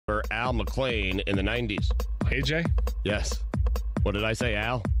for Al McClain in the 90s. AJ? Yes. What did I say,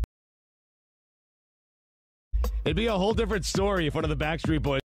 Al? It'd be a whole different story if one of the Backstreet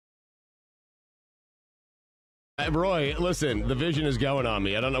Boys. Roy, listen, the vision is going on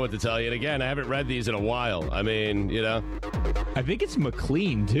me. I don't know what to tell you. And again, I haven't read these in a while. I mean, you know. I think it's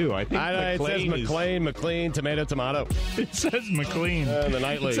McLean, too. I think it says McLean, tomato. It says McLean. The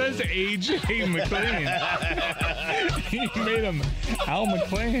nightly. It says AJ McLean. He made him Al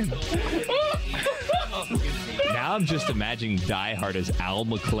McLean. Now I'm just imagining Die Hard as Al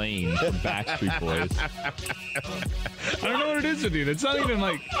McLean from Backstreet Boys. I don't know what it is with you. It's not even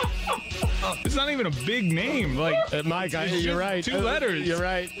like... It's not even a big name. Like Mike, you're right. 2 letters. You're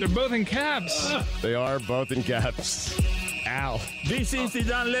right. They're both in caps. They are both in caps. Al. This is the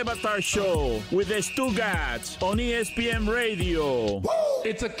Dan Le Batard Show with the Stugotz on ESPN Radio.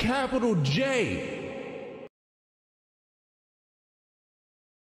 It's a capital J.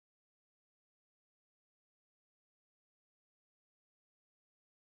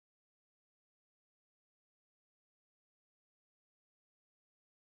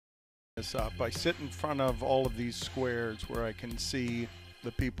 This up. I sit in front of all of these squares where I can see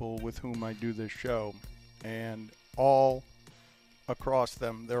the people with whom I do this show, and all across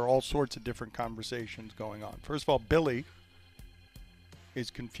them there are all sorts of different conversations going on. First of all, Billy is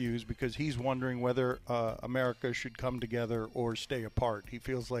confused because he's wondering whether America should come together or stay apart. He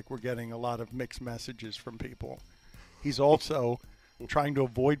feels like we're getting a lot of mixed messages from people. He's also trying to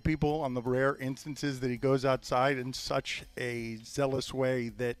avoid people on the rare instances that he goes outside in such a zealous way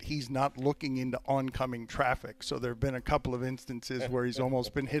that he's not looking into oncoming traffic. So there have been a couple of instances where he's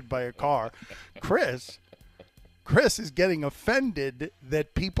almost been hit by a car. Chris is getting offended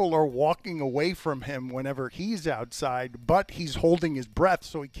that people are walking away from him whenever he's outside, but he's holding his breath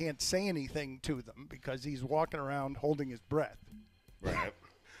so he can't say anything to them because he's walking around holding his breath. Right.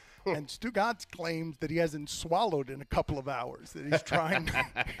 And Stugotz claims that he hasn't swallowed in a couple of hours, that he's trying.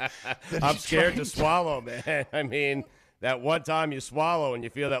 I'm scared to swallow, man. I mean, that one time you swallow and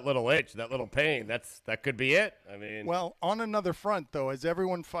you feel that little itch, that little pain, that could be it. I mean, well, on another front, though, as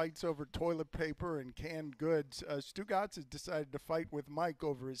everyone fights over toilet paper and canned goods, Stugotz has decided to fight with Mike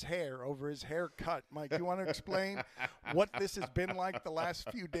over his haircut. Mike, you want to explain what this has been like the last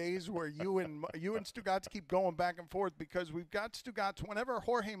few days, where you and Stugotz keep going back and forth? Because we've got Stugotz. Whenever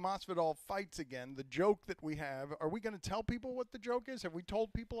Jorge Masvidal fights again, the joke that we have, are we going to tell people what the joke is? Have we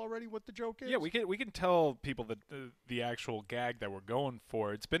told people already what the joke is? Yeah, we can tell people that the actual gag that we're going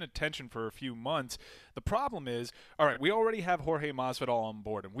for. It's been a tension for a few months. The problem is, all right, we already have Jorge Masvidal on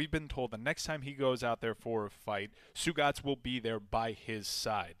board, and we've been told the next time he goes out there for a fight, Stugotz will be there by his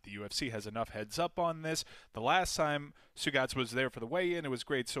side. The UFC has enough heads up on this. The last time Stugotz was there for the weigh-in, it was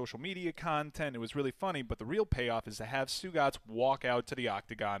great social media content. It was really funny, but the real payoff is to have Stugotz walk out to the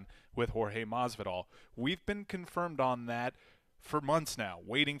octagon with Jorge Masvidal. We've been confirmed on that for months now,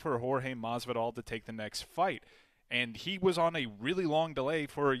 waiting for Jorge Masvidal to take the next fight. And he was on a really long delay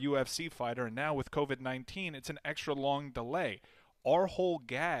for a UFC fighter, and now with COVID-19, it's an extra long delay. Our whole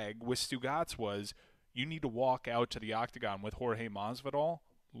gag with Stugotz was, you need to walk out to the octagon with Jorge Masvidal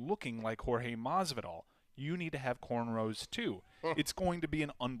looking like Jorge Masvidal. You need to have cornrows too. It's going to be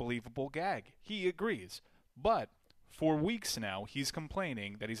an unbelievable gag. He agrees. But for weeks now, he's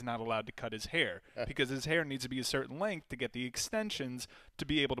complaining that he's not allowed to cut his hair because his hair needs to be a certain length to get the extensions to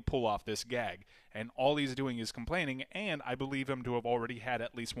be able to pull off this gag. And all he's doing is complaining, and I believe him to have already had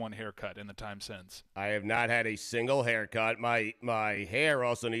at least one haircut in the time since. I have not had a single haircut. My hair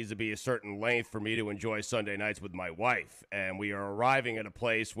also needs to be a certain length for me to enjoy Sunday nights with my wife. And we are arriving at a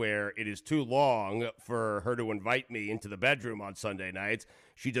place where it is too long for her to invite me into the bedroom on Sunday nights.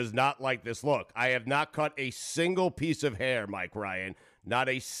 She does not like this look. I have not cut a single piece of hair, Mike Ryan. Not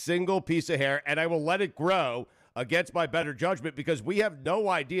a single piece of hair. And I will let it grow against my better judgment because we have no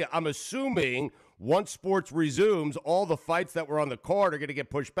idea. I'm assuming once sports resumes, all the fights that were on the card are going to get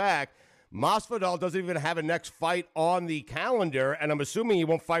pushed back. Masvidal doesn't even have a next fight on the calendar, and I'm assuming he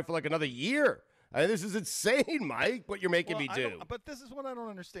won't fight for like another year. I mean, this is insane, Mike, what you're making me do. But this is what I don't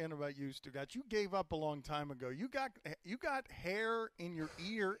understand about you, Stugotz. You gave up a long time ago. You got hair in your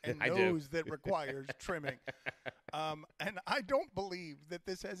ear and nose that requires trimming. And I don't believe that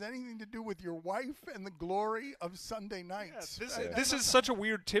this has anything to do with your wife and the glory of Sunday nights. Yeah, this is such a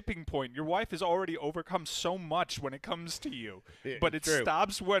weird tipping point. Your wife has already overcome so much when it comes to you, but it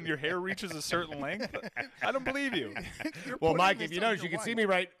stops when your hair reaches a certain length. I don't believe you. Well, Mike, if you notice, you can see me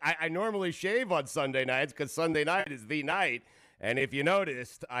right. I normally shave on Sunday nights because Sunday night is the night. And if you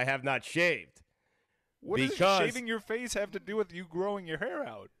noticed, I have not shaved. What does shaving your face have to do with you growing your hair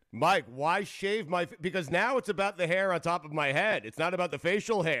out? Mike, why shave my because now it's about the hair on top of my head. It's not about the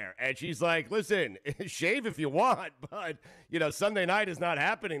facial hair. And she's like, listen, shave if you want, but, Sunday night is not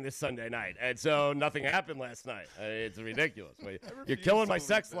happening this Sunday night. And so nothing happened last night. It's ridiculous. You're killing my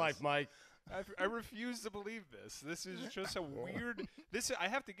sex life, Mike. I refuse to believe this. This is just a weird. I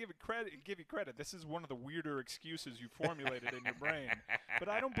have to give you credit. This is one of the weirder excuses you formulated in your brain. But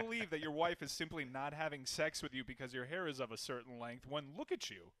I don't believe that your wife is simply not having sex with you because your hair is of a certain length. When look at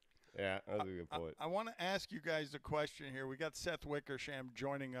you. Yeah, that's a good point. I want to ask you guys a question here. We got Seth Wickersham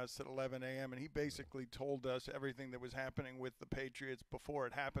joining us at 11 a.m., and he basically told us everything that was happening with the Patriots before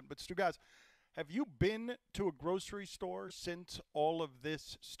it happened. But, Stugotz, have you been to a grocery store since all of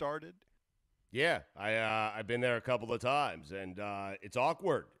this started? Yeah, I've been there a couple of times, and it's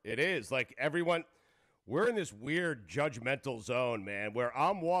awkward. It is. Like, everyone, we're in this weird judgmental zone, man, where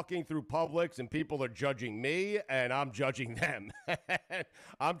I'm walking through Publix and people are judging me, and I'm judging them.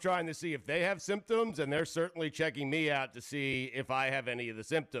 I'm trying to see if they have symptoms, and they're certainly checking me out to see if I have any of the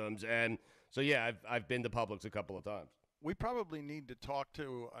symptoms. And so, yeah, I've been to Publix a couple of times. We probably need to talk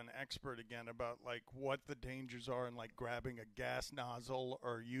to an expert again about, like, what the dangers are in, like, grabbing a gas nozzle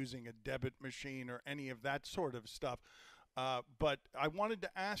or using a debit machine or any of that sort of stuff. But I wanted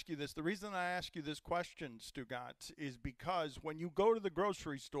to ask you this. The reason I ask you this question, Stugotz, is because when you go to the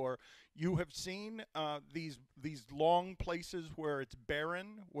grocery store, you have seen these long places where it's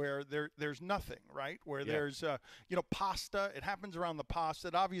barren, where there's nothing, right? Where there's, pasta. It happens around the pasta.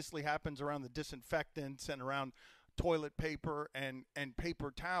 It obviously happens around the disinfectants and around toilet paper and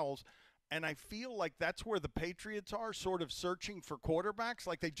paper towels. And I feel like that's where the Patriots are sort of searching for quarterbacks.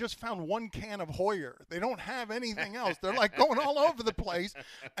 Like they just found one can of Hoyer. They don't have anything else. They're like going all over the place.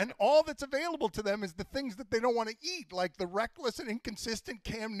 And all that's available to them is the things that they don't want to eat, like the reckless and inconsistent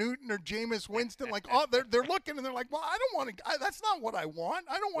Cam Newton or Jameis Winston. Like, oh, they're looking and they're like, well, I don't want to. That's not what I want.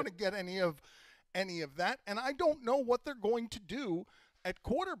 I don't want to get any of that. And I don't know what they're going to do at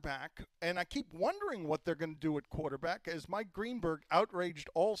quarterback, and I keep wondering what they're going to do at quarterback, as Mike Greenberg outraged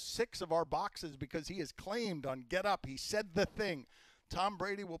all 6 of our boxes because he has claimed on Get Up, he said the thing, Tom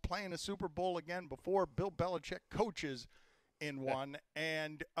Brady will play in a Super Bowl again before Bill Belichick coaches in one.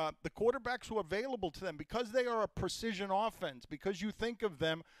 And the quarterbacks who are available to them, because they are a precision offense, because you think of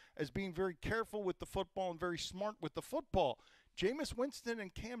them as being very careful with the football and very smart with the football, Jameis Winston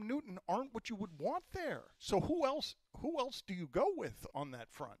and Cam Newton aren't what you would want there. So who else do you go with on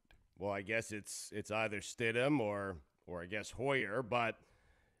that front? Well, I guess it's either Stidham or I guess Hoyer, but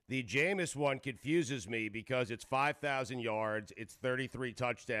the Jameis one confuses me because it's 5,000 yards, it's 33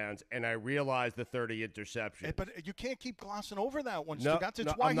 touchdowns, and I realize the 30 interceptions. But you can't keep glossing over that one, No, Stugotz. It's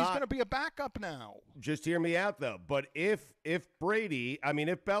no, why I'm he's not. going to be a backup now. Just hear me out, though. But if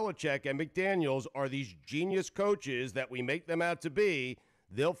Belichick and McDaniels are these genius coaches that we make them out to be,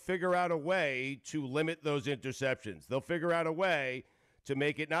 they'll figure out a way to limit those interceptions. They'll figure out a way to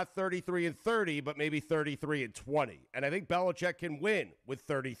make it not 33-30, but maybe 33-20. And I think Belichick can win with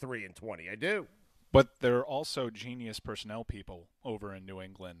 33-20. I do. But they're also genius personnel people over in New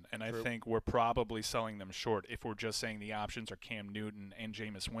England, and True. I think we're probably selling them short if we're just saying the options are Cam Newton and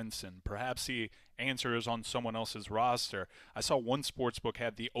Jameis Winston. Perhaps the answer is on someone else's roster. I saw one sportsbook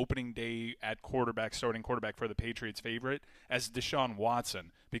had the opening day at starting quarterback for the Patriots favorite as Deshaun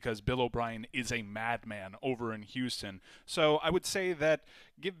Watson, because Bill O'Brien is a madman over in Houston. So I would say that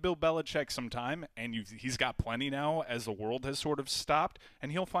give Bill Belichick some time, and he's got plenty now as the world has sort of stopped,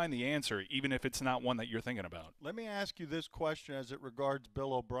 and he'll find the answer, even if it's not one that you're thinking about. Let me ask you this question as it regards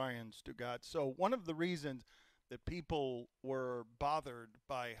Bill O'Brien, Stugotz. So one of the reasons that people were bothered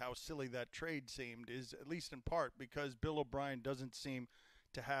by how silly that trade seemed is, at least in part, because Bill O'Brien doesn't seem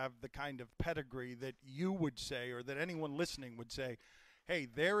to have the kind of pedigree that you would say, or that anyone listening would say, hey,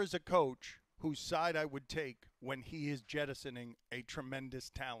 there is a coach whose side I would take when he is jettisoning a tremendous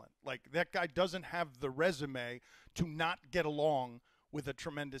talent. Like, that guy doesn't have the resume to not get along with a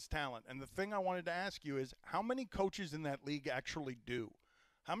tremendous talent. And the thing I wanted to ask you is, how many coaches in that league actually do?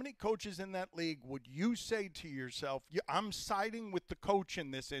 How many coaches in that league would you say to yourself, I'm siding with the coach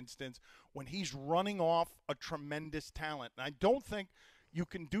in this instance when he's running off a tremendous talent? And I don't think you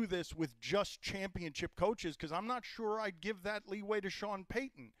can do this with just championship coaches, because I'm not sure I'd give that leeway to Sean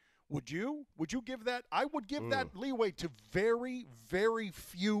Payton. Would you? Would you give that? I would give that leeway to very, very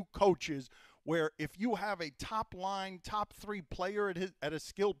few coaches, where if you have a top 3 player at a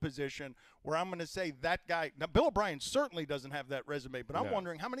skill position, where I'm going to say that guy. Now, Bill O'Brien certainly doesn't have that resume, but I'm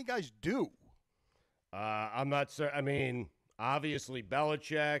wondering how many guys do. I'm not certain. I mean, obviously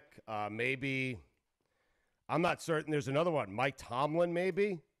Belichick, maybe. I'm not certain. There's another one. Mike Tomlin,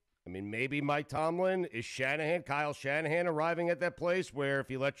 maybe. I mean, maybe Mike Tomlin. Is Kyle Shanahan arriving at that place where if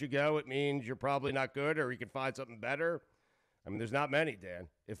he lets you go, it means you're probably not good or he can find something better? I mean, there's not many, Dan,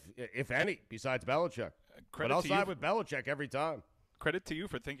 if any, besides Belichick. But I'll side with Belichick every time. Credit to you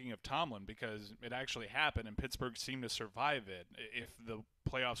for thinking of Tomlin because it actually happened and Pittsburgh seemed to survive it. If the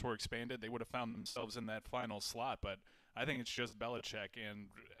playoffs were expanded, they would have found themselves in that final slot. But I think it's just Belichick. And,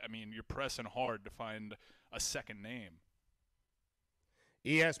 I mean, you're pressing hard to find a second name.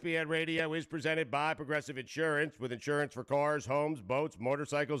 ESPN Radio is presented by Progressive Insurance with insurance for cars, homes, boats,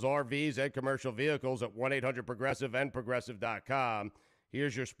 motorcycles, RVs, and commercial vehicles at 1-800-PROGRESSIVE and Progressive.com.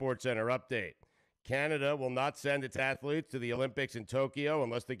 Here's your SportsCenter update. Canada will not send its athletes to the Olympics in Tokyo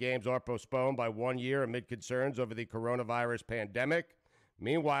unless the games are postponed by 1 year amid concerns over the coronavirus pandemic.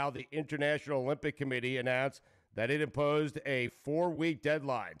 Meanwhile, the International Olympic Committee announced that it imposed a 4-week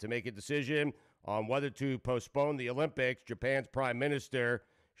deadline to make a decision on whether to postpone the Olympics. Japan's Prime Minister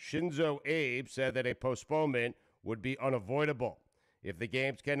Shinzo Abe said that a postponement would be unavoidable if the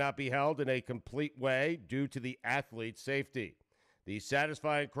games cannot be held in a complete way due to the athlete's safety. The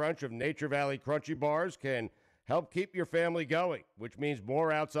satisfying crunch of Nature Valley Crunchy Bars can help keep your family going, which means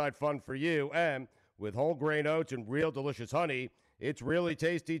more outside fun for you. And with whole grain oats and real delicious honey, it's really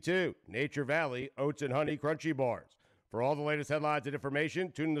tasty too. Nature Valley Oats and Honey Crunchy Bars. For all the latest headlines and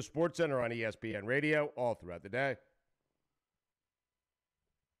information, tune in to SportsCenter on ESPN Radio all throughout the day.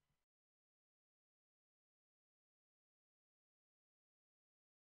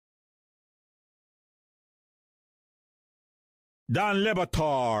 Dan Le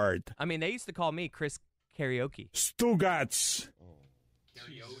Batard. I mean, they used to call me Chris Karaoke. Stugotz.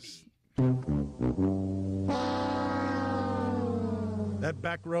 That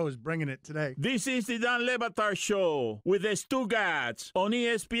back row is bringing it today. This is the Dan Le Batard Show with the Stugotz on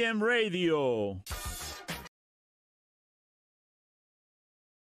ESPN Radio.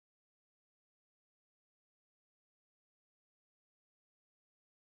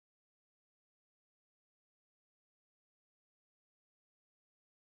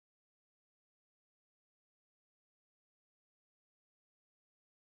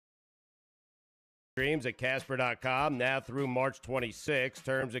 Streams at Casper.com now through March 26.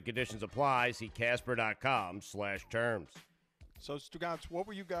 Terms and conditions apply. See Casper.com/terms. So, Stugotz, what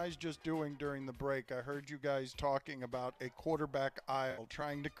were you guys just doing during the break? I heard you guys talking about a quarterback aisle,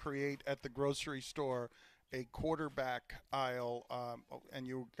 trying to create at the grocery store a quarterback aisle, and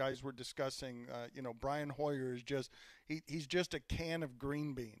you guys were discussing, Brian Hoyer is just he's just a can of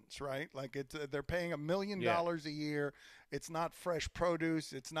green beans, right? Like they're paying $1 million a year. It's not fresh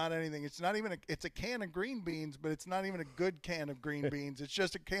produce. It's not anything. It's not even it's a can of green beans, but it's not even a good can of green beans. It's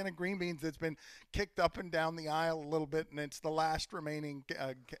just a can of green beans that's been kicked up and down the aisle a little bit, and it's the last remaining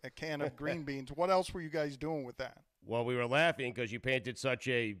can of green beans. What else were you guys doing with that? Well, we were laughing because you painted such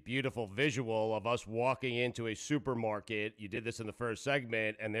a beautiful visual of us walking into a supermarket. You did this in the first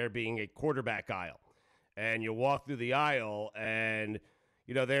segment, and there being a quarterback aisle. And you walk through the aisle, and,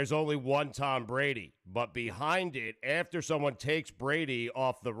 there's only one Tom Brady. But behind it, after someone takes Brady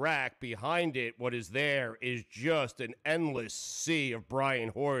off the rack, behind it, what is there is just an endless sea of Brian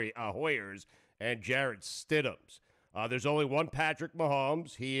Hoyers and Jarrett Stidhams. There's only one Patrick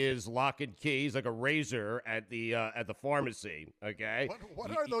Mahomes. He is lock and key. He's like a razor at the pharmacy. Okay.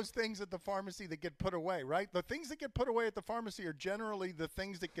 What are those things at the pharmacy that get put away? Right. The things that get put away at the pharmacy are generally the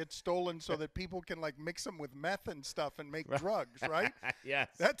things that get stolen so that people can mix them with meth and stuff and make drugs. Right. Yes.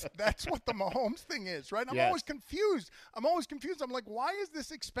 That's what the Mahomes thing is. Right. I'm always confused. I'm like, why is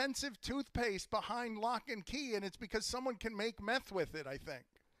this expensive toothpaste behind lock and key? And it's because someone can make meth with it, I think.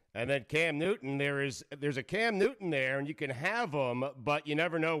 And then Cam Newton, there's a Cam Newton there, and you can have him, but you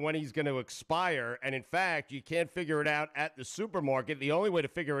never know when he's going to expire. And, in fact, you can't figure it out at the supermarket. The only way to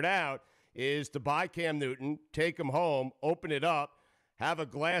figure it out is to buy Cam Newton, take him home, open it up, have a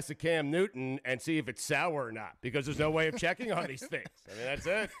glass of Cam Newton, and see if it's sour or not, because there's no way of checking on these things. I mean, that's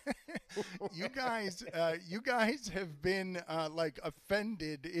it. You guys have been,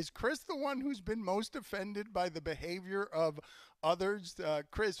 offended. Is Chris the one who's been most offended by the behavior of others?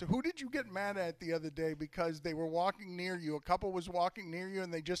 Chris, who did you get mad at the other day because they were walking near you? A couple was walking near you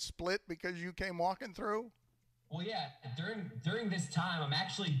and they just split because you came walking through? Well, yeah, during this time, I'm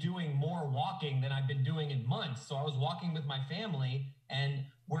actually doing more walking than I've been doing in months. So I was walking with my family, and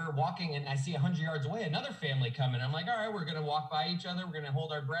we're walking, and I see 100 yards away another family coming. I'm like, all right, we're going to walk by each other. We're going to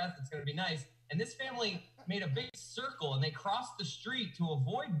hold our breath. It's going to be nice. And this family made a big circle, and they crossed the street to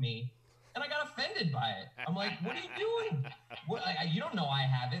avoid me. And I got offended by it. I'm like, what are you doing? You don't know I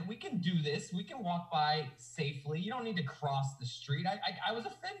have it. We can do this. We can walk by safely. You don't need to cross the street. I was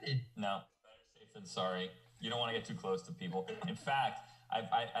offended. No, better safe than sorry. You don't want to get too close to people. In fact,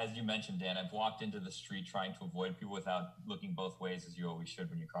 as you mentioned, Dan, I've walked into the street trying to avoid people without looking both ways, as you always should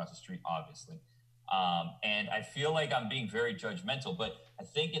when you cross the street, obviously. And I feel like I'm being very judgmental, but I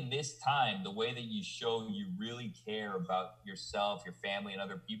think in this time, the way that you show you really care about yourself, your family, and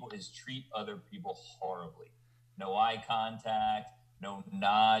other people is treat other people horribly. No eye contact, no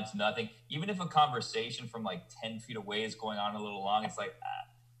nods, nothing. Even if a conversation from like 10 feet away is going on a little long, it's like,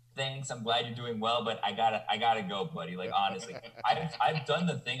 thanks, I'm glad you're doing well, but I gotta go, buddy. Like, honestly, I've done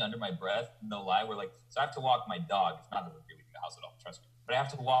the thing under my breath, no lie, where like, so I have to walk my dog. It's not that we're leaving the house at all, trust me. But I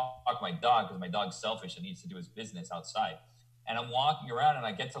have to walk my dog because my dog's selfish and needs to do his business outside. And I'm walking around and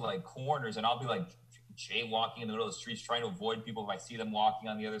I get to like corners and I'll be like jaywalking in the middle of the streets, trying to avoid people. If I see them walking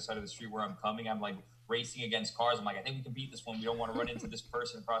on the other side of the street where I'm coming, I'm like racing against cars. I'm like, I think we can beat this one. We don't want to run into this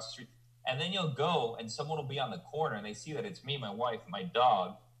person across the street. And then you'll go and someone will be on the corner and they see that it's me, my wife, my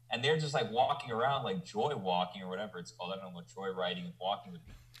dog. And they're just like walking around like joy walking or whatever it's called. I don't know what joy riding and walking would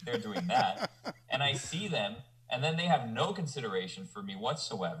be. They're doing that. And I see them and then they have no consideration for me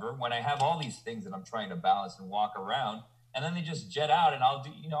whatsoever when I have all these things that I'm trying to balance and walk around. And then they just jet out and I'll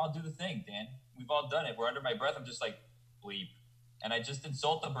do the thing, Dan. We've all done it. We're under my breath. I'm just like, bleep. And I just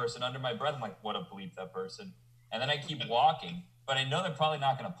insult the person under my breath. I'm like, what a bleep, that person. And then I keep walking. But I know they're probably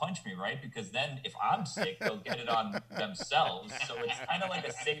not going to punch me, right? Because then if I'm sick, they'll get it on themselves. So it's kind of like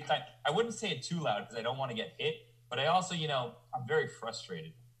a safe time. I wouldn't say it too loud because I don't want to get hit. But I also, I'm very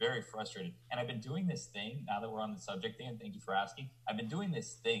frustrated. And I've been doing this thing, now that we're on the subject, Dan, thank you for asking. I've been doing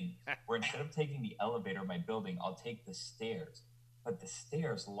this thing where instead of taking the elevator in my building, I'll take the stairs. But the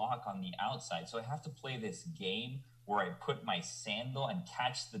stairs lock on the outside. So I have to play this game where I put my sandal and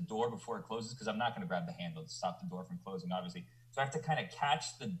catch the door before it closes because I'm not going to grab the handle to stop the door from closing, obviously. So I have to kind of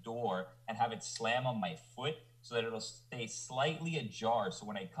catch the door and have it slam on my foot so that it'll stay slightly ajar. So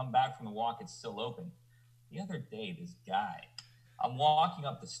when I come back from the walk, it's still open. The other day, this guy, I'm walking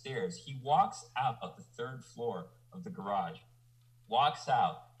up the stairs. He walks out of the third floor of the garage, walks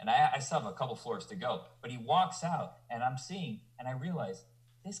out, and I still have a couple floors to go, but he walks out and I'm seeing, and I realize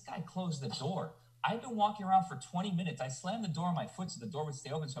this guy closed the door. I've been walking around for 20 minutes. I slammed the door on my foot so the door would stay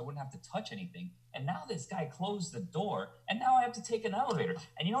open so I wouldn't have to touch anything. And now this guy closed the door, and now I have to take an elevator.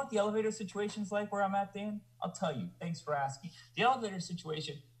 And you know what the elevator situation's like where I'm at, Dan? I'll tell you. Thanks for asking. The elevator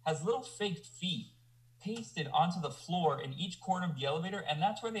situation has little fake feet pasted onto the floor in each corner of the elevator, and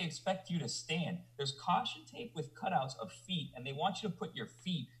that's where they expect you to stand. There's caution tape with cutouts of feet, and they want you to put your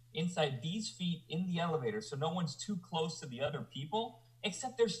feet inside these feet in the elevator so no one's too close to the other people.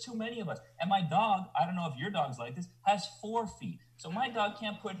 Except there's too many of us. And my dog, I don't know if your dog's like this, has 4 feet. So my dog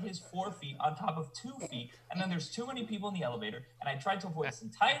can't put his 4 feet on top of 2 feet. And then there's too many people in the elevator. And I tried to avoid this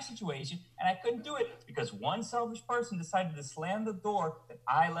entire situation, and I couldn't do it because one selfish person decided to slam the door that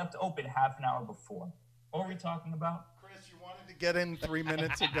I left open half an hour before. What were we talking about? Chris, you wanted to get in 3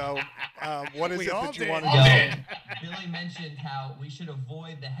 minutes ago. What is We it all that you did. wanted to say? Billy mentioned how we should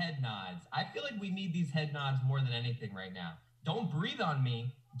avoid the head nods. I feel like we need these head nods more than anything right now. Don't breathe on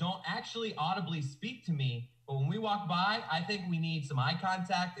me. Don't actually audibly speak to me. But when we walk by, I think we need some eye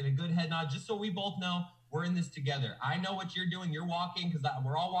contact and a good head nod just so we both know we're in this together. I know what you're doing. You're walking because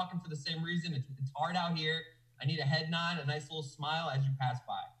we're all walking for the same reason. It's hard out here. I need a head nod, a nice little smile as you pass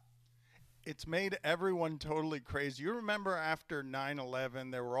by. It's made everyone totally crazy. You remember after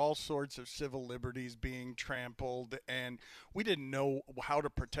 9/11, there were all sorts of civil liberties being trampled, and we didn't know how to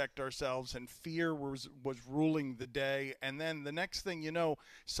protect ourselves, and fear was ruling the day. And then the next thing you know,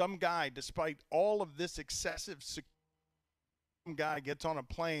 some guy, despite all of this excessive security, some guy gets on a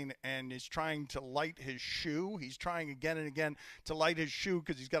plane and is trying to light his shoe. He's trying again and again to light his shoe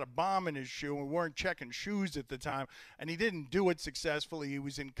because he's got a bomb in his shoe. We weren't checking shoes at the time, and he didn't do it successfully. He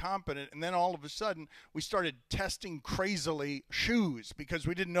was incompetent, and then all of a sudden we started testing crazily shoes because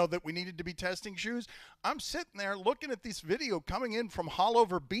we didn't know that we needed to be testing shoes. I'm sitting there looking at this video coming in from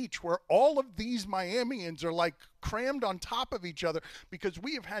Hollover Beach where all of these Miamians are like crammed on top of each other because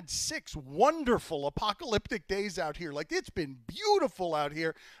we have had 6 wonderful apocalyptic days out here. Like, it's been beautiful out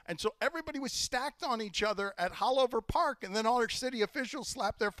here. And so everybody was stacked on each other at Hollover Park, and then all our city officials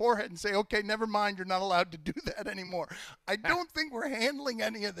slap their forehead and say, okay, never mind, you're not allowed to do that anymore. I don't think we're handling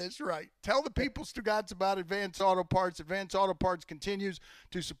any of this right. Tell the people, Stugotz, about Advance Auto Parts. Advance Auto Parts continues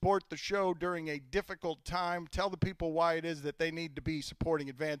to support the show during a difficult time. Tell the people why it is that they need to be supporting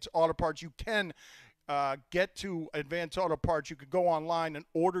Advance Auto Parts. You can get to Advance Auto Parts. You could go online and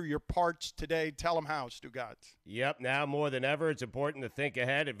order your parts today. Tell them how, Stugotz. Yep, now more than ever, it's important to think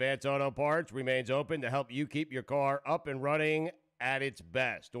ahead. Advance Auto Parts remains open to help you keep your car up and running at its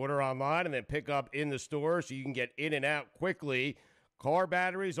best. Order online and then pick up in the store so you can get in and out quickly. Car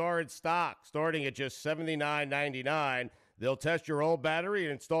batteries are in stock, starting at just $79.99. They'll test your old battery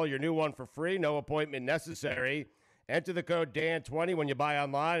and install your new one for free. No appointment necessary. Enter the code DAN20 when you buy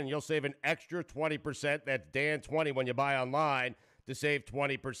online, and you'll save an extra 20%. That's DAN20 when you buy online to save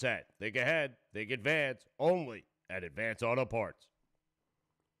 20%. Think ahead. Think advance. Only at Advance Auto Parts.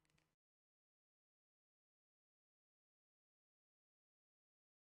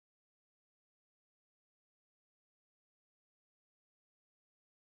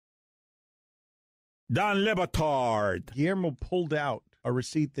 Dan Le Batard. Guillermo pulled out a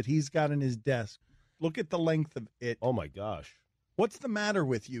receipt that he's got in his desk. Look at the length of it. Oh, my gosh. What's the matter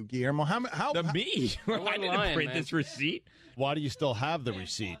with you, Guillermo? How Me? I didn't print this receipt. Why do you still have the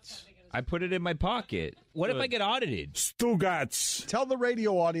receipts? I put it in my pocket. What if I get audited? Stugotz. Tell the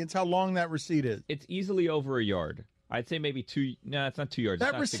radio audience how long that receipt is. It's easily over a yard. I'd say maybe 2. No, it's not 2 yards.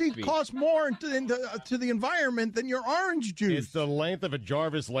 That receipt costs more to the environment than your orange juice. It's the length of a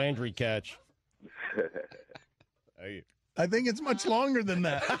Jarvis Landry catch. I think it's much longer than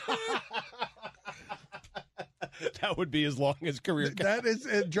that. That would be his longest career catch. That is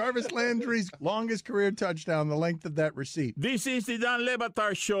Jarvis Landry's longest career touchdown, the length of that receipt. This is the Dan Le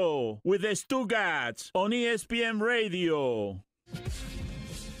Batard Show with the Stugotz on ESPN Radio.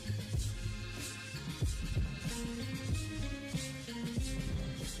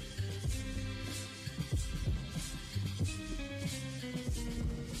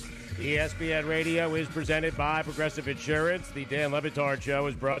 ESPN Radio is presented by Progressive Insurance. The Dan Le Batard Show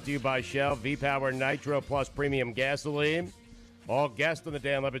is brought to you by Shell V-Power Nitro Plus Premium Gasoline. All guests on the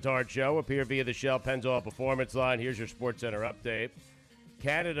Dan Le Batard Show appear via the Shell Pennzoil Performance Line. Here's your SportsCenter update.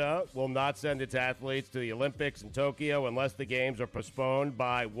 Canada will not send its athletes to the Olympics in Tokyo unless the games are postponed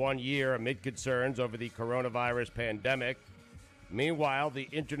by 1 year amid concerns over the coronavirus pandemic. Meanwhile, the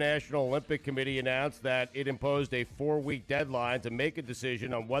International Olympic Committee announced that it imposed a 4-week deadline to make a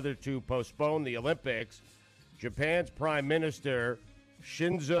decision on whether to postpone the Olympics. Japan's Prime Minister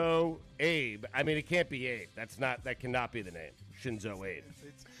Shinzo Abe. I mean, it can't be Abe. That cannot be the name. Shinzo Abe.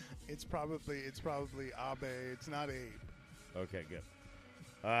 It's probably Abe. It's not Abe. Okay, good.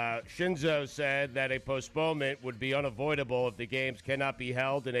 Shinzo said that a postponement would be unavoidable if the games cannot be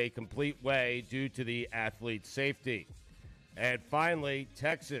held in a complete way due to the athlete's safety. And finally,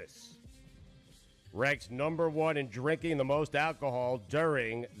 Texas ranks number 1 in drinking the most alcohol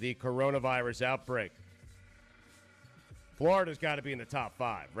during the coronavirus outbreak. Florida's got to be in the top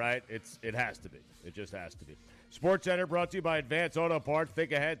 5, right? It has to be. It just has to be. SportsCenter brought to you by Advance Auto Parts.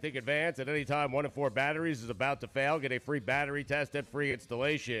 Think ahead, think advance. At any time, 1 in 4 batteries is about to fail. Get a free battery test and free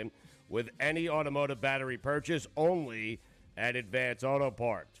installation with any automotive battery purchase only at Advance Auto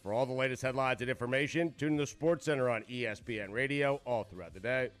Parts. For all the latest headlines and information, tune in to SportsCenter on ESPN Radio all throughout the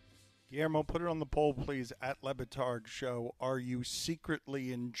day. Guillermo, put it on the poll, please, at Le Batard Show. Are you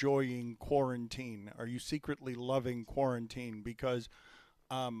secretly enjoying quarantine? Are you secretly loving quarantine? Because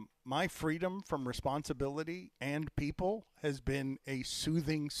my freedom from responsibility and people has been a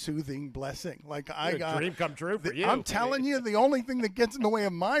soothing blessing. Like dream come true for you. I'm telling you, the only thing that gets in the way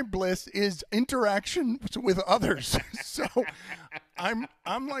of my bliss is interaction with others. So I'm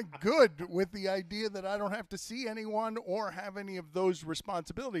like good with the idea that I don't have to see anyone or have any of those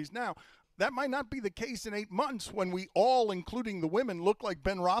responsibilities. Now, that might not be the case in 8 months when we all, including the women, look like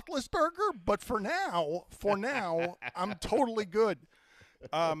Ben Roethlisberger. But for now, I'm totally good.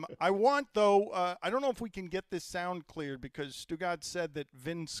 I want, though, I don't know if we can get this sound cleared because Stugotz said that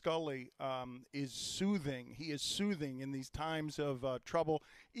Vin Scully is soothing. He is soothing in these times of trouble,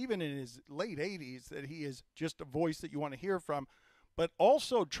 even in his late 80s, that he is just a voice that you want to hear from. But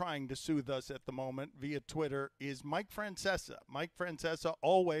also trying to soothe us at the moment via Twitter is Mike Francesa. Mike Francesa,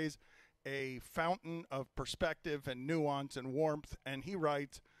 always a fountain of perspective and nuance and warmth, and he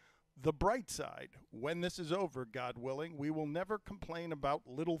writes, "The bright side, when this is over, God willing, we will never complain about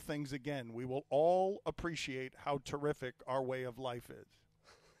little things again. We will all appreciate how terrific our way of life is."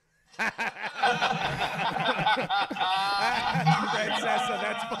 Francesa,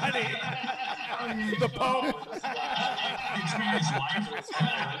 that's funny. The Pope.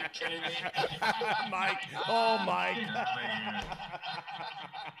 Mike. Oh, Mike.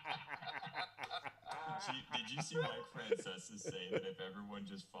 Did you see Mike Francesa say that if everyone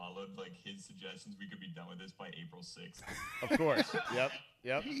just followed like his suggestions, we could be done with this by April 6th? Of course. Yep.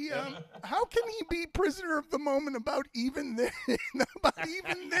 How can he be prisoner of the moment about even this?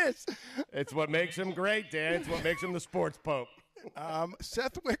 It's what makes him great, Dan. It's what makes him the sports pope.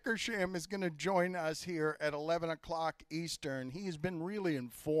 Seth Wickersham is going to join us here at 11 o'clock Eastern. He has been really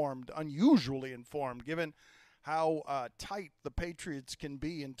informed, unusually informed, given how tight the Patriots can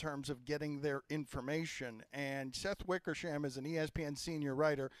be in terms of getting their information. And Seth Wickersham is an ESPN senior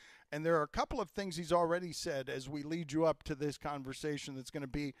writer, and there are a couple of things he's already said as we lead you up to this conversation that's going to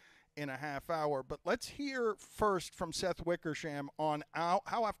be in a half hour. But let's hear first from Seth Wickersham on how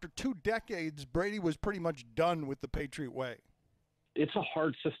after 2 decades, Brady was pretty much done with the Patriot way. It's a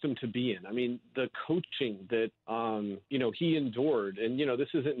hard system to be in. I mean, the coaching that, he endured, and, this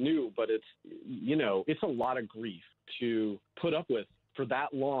isn't new, but it's a lot of grief to put up with for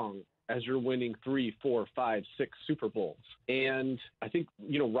that long as you're winning 3, 4, 5, 6 Super Bowls. And I think,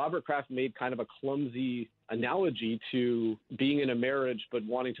 Robert Kraft made kind of a clumsy analogy to being in a marriage but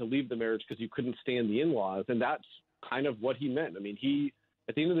wanting to leave the marriage because you couldn't stand the in-laws. And that's kind of what he meant. I mean,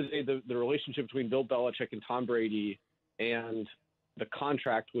 at the end of the day, the relationship between Bill Belichick and Tom Brady and the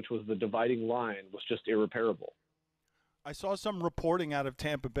contract, which was the dividing line, was just irreparable. I saw some reporting out of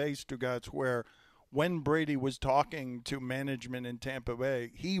Tampa Bay, Stugotz, where when Brady was talking to management in Tampa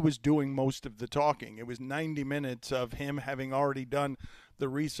Bay, he was doing most of the talking. It was 90 minutes of him having already done the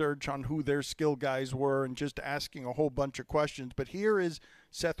research on who their skill guys were and just asking a whole bunch of questions. But here is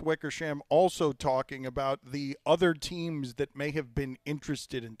Seth Wickersham also talking about the other teams that may have been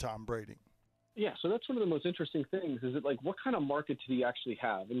interested in Tom Brady. Yeah, so that's one of the most interesting things is that, what kind of market did he actually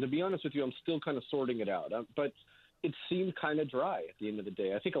have? And to be honest with you, I'm still kind of sorting it out. But it seemed kind of dry at the end of the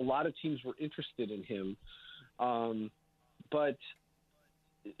day. I think a lot of teams were interested in him, but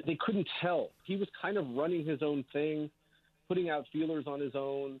they couldn't tell. He was kind of running his own thing, putting out feelers on his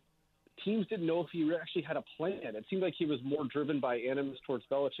own. Teams didn't know if he actually had a plan. It seemed like he was more driven by animus towards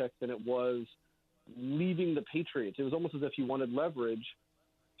Belichick than it was leaving the Patriots. It was almost as if he wanted leverage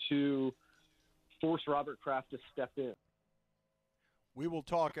to force Robert Kraft to step in. We will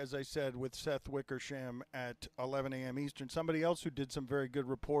talk, as I said, with Seth Wickersham at 11 a.m. Eastern. Somebody else who did some very good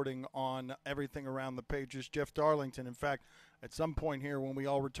reporting on everything around the Patriots, Jeff Darlington. In fact, at some point here when we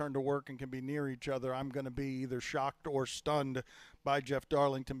all return to work and can be near each other, I'm going to be either shocked or stunned by Jeff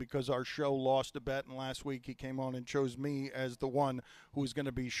Darlington because our show lost a bet, and last week he came on and chose me as the one who was going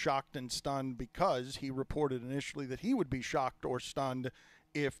to be shocked and stunned because he reported initially that he would be shocked or stunned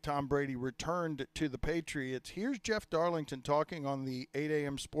if Tom Brady returned to the Patriots. Here's Jeff Darlington talking on the 8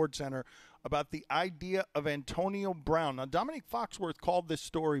 a.m. Sports Center about the idea of Antonio Brown. Now, Dominique Foxworth called this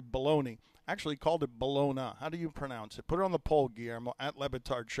story baloney. Actually called it Bologna. How do you pronounce it? Put it on the poll, Guillermo, at Le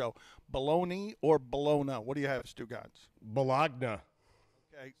Batard Show. Baloney or Bologna? What do you have, Stugotz? Bologna.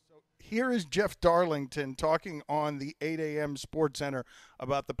 Okay, so here is Jeff Darlington talking on the 8 a.m. Sports Center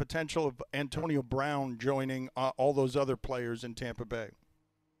about the potential of Antonio Brown joining all those other players in Tampa Bay.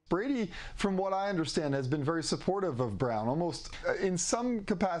 Brady, from what I understand, has been very supportive of Brown, almost in some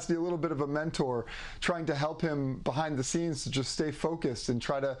capacity a little bit of a mentor, trying to help him behind the scenes to just stay focused and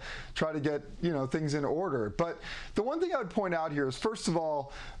try to get things in order. But the one thing I would point out here is, first of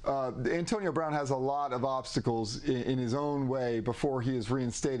all, Antonio Brown has a lot of obstacles in his own way before he is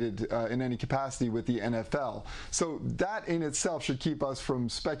reinstated in any capacity with the NFL. So that in itself should keep us from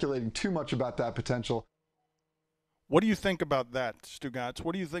speculating too much about that potential. What do you think about that, Stugotz?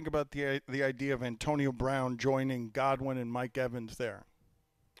 What do you think about the idea of Antonio Brown joining Godwin and Mike Evans there?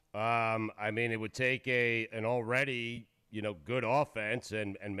 I mean, it would take an already good offense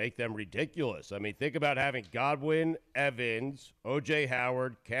and make them ridiculous. I mean, think about having Godwin, Evans, O.J.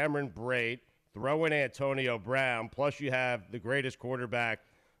 Howard, Cameron Brate, throw in Antonio Brown, plus you have the greatest quarterback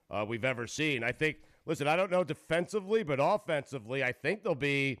we've ever seen. I think, listen, I don't know defensively, but offensively, I think they'll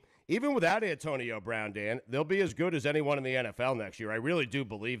be, even without Antonio Brown, Dan, they'll be as good as anyone in the NFL next year. I really do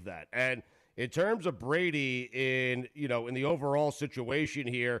believe that. And in terms of Brady in the overall situation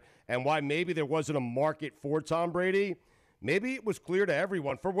here and why maybe there wasn't a market for Tom Brady, maybe it was clear to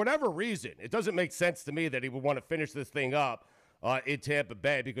everyone for whatever reason. It doesn't make sense to me that he would want to finish this thing up in Tampa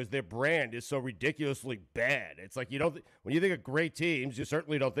Bay because their brand is so ridiculously bad. It's like when you think of great teams, you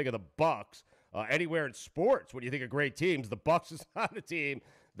certainly don't think of the Bucs. Anywhere in sports, when you think of great teams, the Bucs is not a team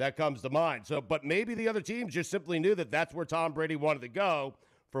that comes to mind. So, but maybe the other teams just simply knew that that's where Tom Brady wanted to go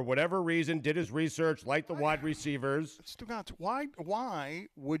for whatever reason, did his research, like the wide receivers. Stugotz, why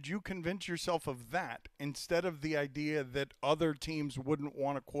would you convince yourself of that instead of the idea that other teams wouldn't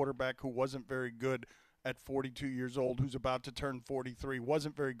want a quarterback who wasn't very good at 42 years old, who's about to turn 43,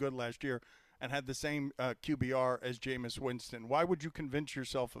 wasn't very good last year, and had the same QBR as Jameis Winston? Why would you convince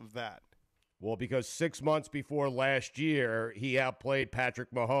yourself of that? Well, because 6 months before last year, he outplayed Patrick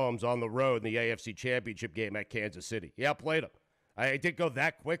Mahomes on the road in the AFC Championship game at Kansas City. He outplayed him. It didn't go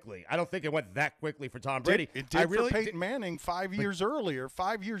that quickly. I don't think it went that quickly for Tom Brady. It did for Peyton Manning 5 years earlier,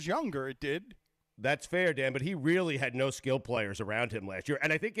 5 years younger, it did. That's fair, Dan, but he really had no skill players around him last year.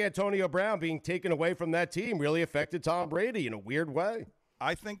 And I think Antonio Brown being taken away from that team really affected Tom Brady in a weird way.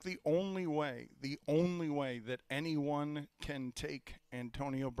 I think the only way that anyone can take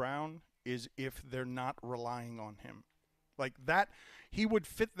Antonio Brown is if they're not relying on him. Like that, he would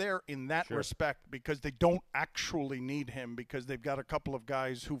fit there in that respect because they don't actually need him because they've got a couple of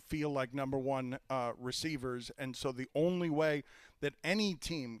guys who feel like number one receivers. And so the only way that any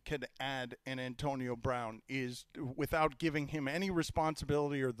team can add an Antonio Brown is without giving him any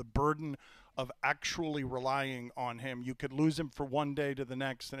responsibility or the burden of actually relying on him. You could lose him for one day to the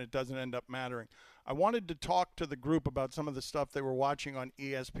next and it doesn't end up mattering. I wanted to talk to the group about some of the stuff they were watching on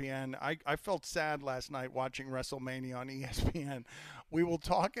ESPN. I felt sad last night watching WrestleMania on ESPN. We will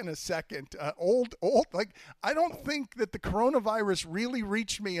talk in a second. Like, I don't think that the coronavirus really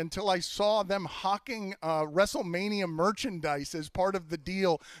reached me until I saw them hawking WrestleMania merchandise as part of the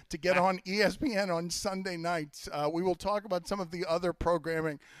deal to get on ESPN on Sunday nights. We will talk about some of the other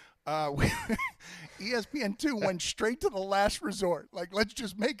programming. ESPN2 went straight to the last resort. Like, let's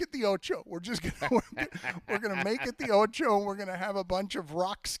just make it the Ocho. We're gonna make it the Ocho, and we're gonna have a bunch of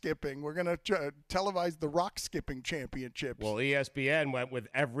rock skipping. We're gonna televise the rock skipping championships. Well, ESPN went with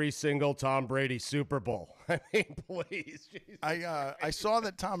every single Tom Brady Super Bowl. I mean, please. I saw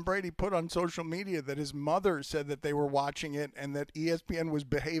that Tom Brady put on social media that his mother said that they were watching it and that ESPN was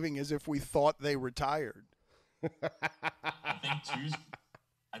behaving as if we thought they retired.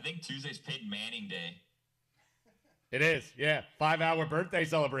 I think Tuesday's Peyton Manning Day. It is, yeah. 5-hour birthday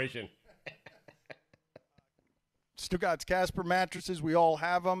celebration. Stugotz Casper mattresses, we all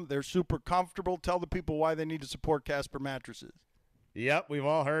have them. They're super comfortable. Tell the people why they need to support Casper mattresses. Yep, we've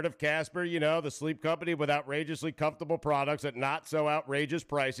all heard of Casper, the sleep company with outrageously comfortable products at not so outrageous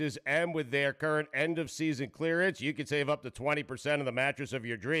prices. And with their current end-of-season clearance, you can save up to 20% of the mattress of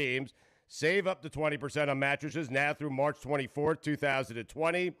your dreams. Save up to 20% on mattresses now through March 24th,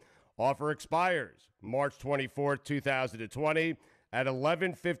 2020. Offer expires March 24th, 2020 at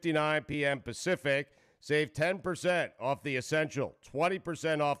 11:59 p.m. Pacific. Save 10% off the Essential,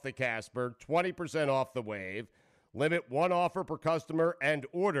 20% off the Casper, 20% off the Wave. Limit one offer per customer and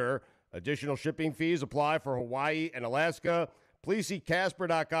order. Additional shipping fees apply for Hawaii and Alaska. Please see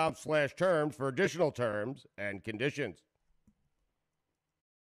Casper.com/terms for additional terms and conditions.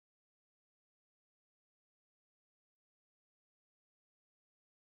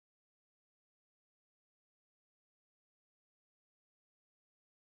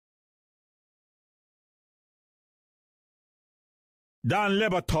 Dan Le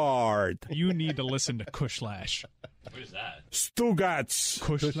Batard. You need to listen to Kushlash. What is that? Stugotz.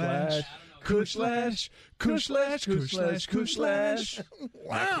 Kushlash. Kushlash. Kushlash. Kushlash. Kushlash.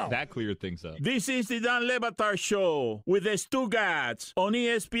 Wow. That cleared things up. This is the Dan Le Batard Show with the Stugotz on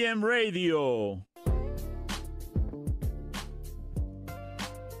ESPN Radio.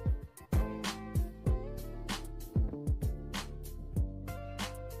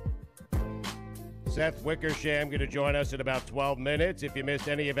 Seth Wickersham going to join us in about 12 minutes. If you missed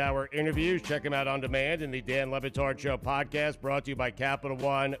any of our interviews, check them out on demand in the Dan Le Batard Show podcast, brought to you by Capital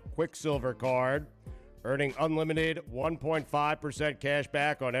One Quicksilver Card. Earning unlimited 1.5% cash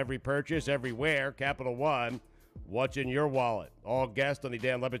back on every purchase, everywhere. Capital One, what's in your wallet? All guests on the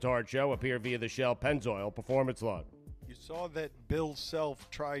Dan Le Batard Show appear via the Shell Pennzoil Performance Line. You saw that Bill Self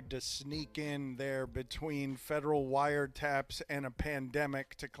tried to sneak in there between federal wiretaps and a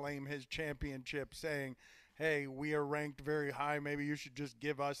pandemic to claim his championship, saying, hey, we are ranked very high. Maybe you should just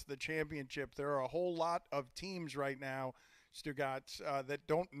give us the championship. There are a whole lot of teams right now, Stugotz, that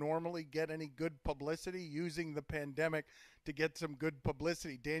don't normally get any good publicity using the pandemic to get some good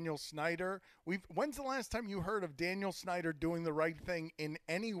publicity. Daniel Snyder. When's the last time you heard of Daniel Snyder doing the right thing in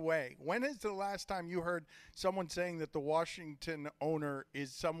any way? When is the last time you heard someone saying that the Washington owner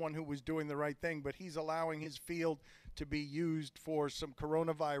is someone who was doing the right thing, but he's allowing his field to be used for some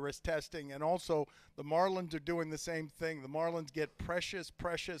coronavirus testing? And also the Marlins are doing the same thing. The Marlins get precious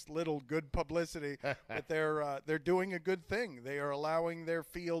little good publicity, but they're doing a good thing. They are allowing their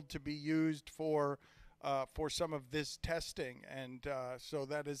field to be used for some of this testing, and so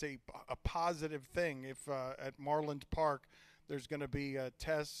that is a positive thing. If at Marlins Park there's going to be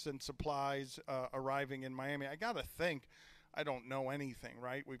tests and supplies arriving in Miami, I got to think, I don't know anything,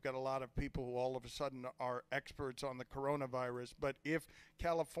 right? We've got a lot of people who all of a sudden are experts on the coronavirus, but if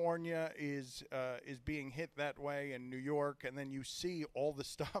California is being hit that way, and New York, and then you see all the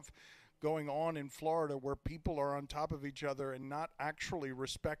stuff going on in Florida where people are on top of each other and not actually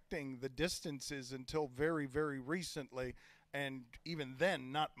respecting the distances until very, very recently, and even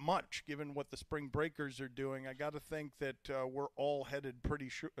then, not much, given what the spring breakers are doing. I got to think that we're all headed pretty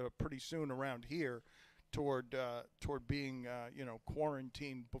soon around here toward being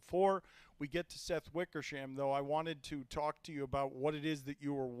quarantined. Before we get to Seth Wickersham, though, I wanted to talk to you about what it is that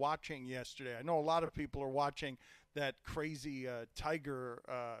you were watching yesterday. I know a lot of people are watching that crazy tiger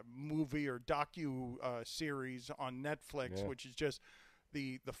movie or docu series on Netflix, which is just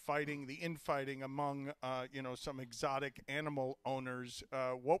the infighting among some exotic animal owners.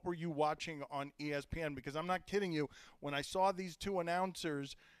 What were you watching on ESPN? Because I'm not kidding you, when I saw these two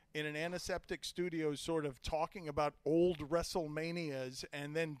announcers in an antiseptic studio sort of talking about old WrestleManias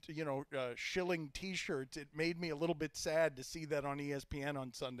and then shilling T-shirts, it made me a little bit sad to see that on ESPN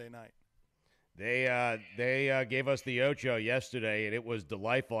on Sunday night. They gave us the Ocho yesterday, and it was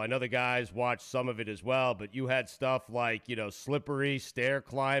delightful. I know the guys watched some of it as well, but you had stuff like, slippery, stair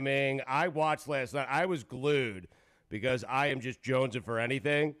climbing. I watched last night. I was glued because I am just jonesing for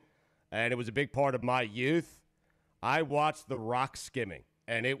anything, and it was a big part of my youth. I watched the rock skimming,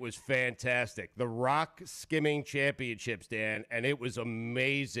 and it was fantastic. The rock skimming championships, Dan, and it was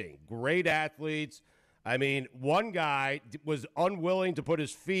amazing. Great athletes. I mean, one guy was unwilling to put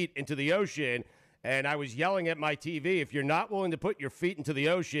his feet into the ocean, and I was yelling at my TV, if you're not willing to put your feet into the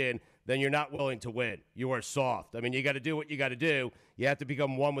ocean, then you're not willing to win. You are soft. I mean, you got to do what you got to do. You have to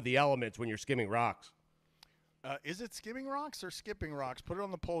become one with the elements when you're skimming rocks. Is it skimming rocks or skipping rocks? Put it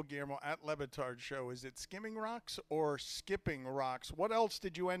on the poll, Guillermo, at Le Batard Show. Is it skimming rocks or skipping rocks? What else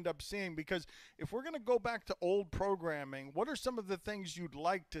did you end up seeing? Because if we're going to go back to old programming, what are some of the things you'd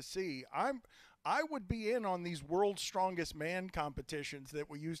like to see? I would be in on these World's Strongest Man competitions that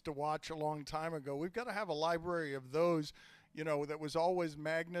we used to watch a long time ago. We've got to have a library of those, that was always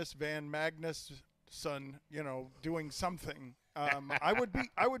Magnus Van Magnusson, doing something. I would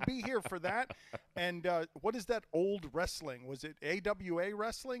be here for that. And what is that old wrestling? Was it AWA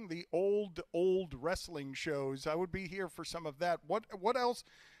wrestling? The old wrestling shows. I would be here for some of that. What else?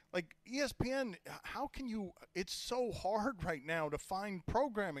 Like ESPN, how can you? It's so hard right now to find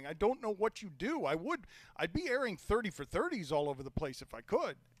programming. I don't know what you do. I'd be airing 30 for 30s all over the place if I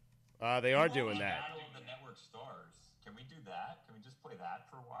could. They are doing that. Battle of the network stars. Can we do that? Can we just play that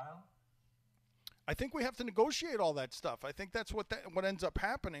for a while? I think we have to negotiate all that stuff. I think that's what ends up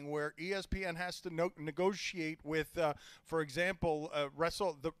happening, where ESPN has to negotiate with, for example,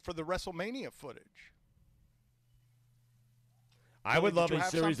 for the WrestleMania footage. I would love a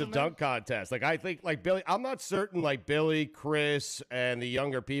series of dunk contests. Like, I think, like, Billy, I'm not certain, like, Billy, Chris, and the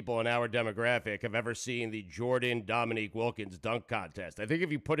younger people in our demographic have ever seen the Jordan Dominique Wilkins dunk contest. I think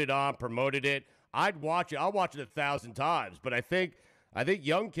if you put it on, promoted it, I'd watch it. I'll watch it 1,000 times. But I think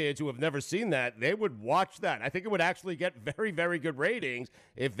young kids who have never seen that, they would watch that. I think it would actually get very, very good ratings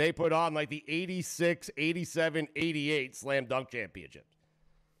if they put on, like, the 86, 87, 88 Slam Dunk Championships.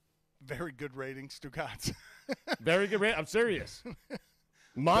 Very good ratings, Stugotz. Very good ratings. I'm serious.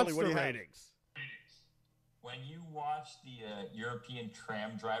 Monster ratings. When you watch the European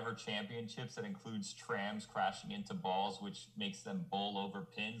Tram Driver Championships, that includes trams crashing into balls, which makes them bowl over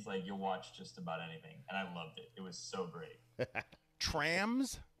pins, like, you'll watch just about anything. And I loved it. It was so great.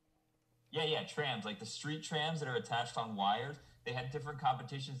 Trams? Yeah, trams. Like the street trams that are attached on wires. They had different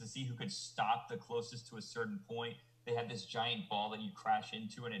competitions to see who could stop the closest to a certain point. They had this giant ball that you crash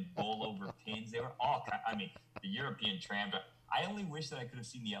into and it'd bowl over pins. They were all, the European tram. I only wish that I could have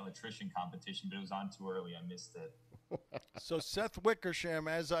seen the electrician competition, but it was on too early. I missed it. So Seth Wickersham,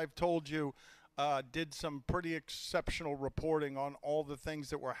 as I've told you, did some pretty exceptional reporting on all the things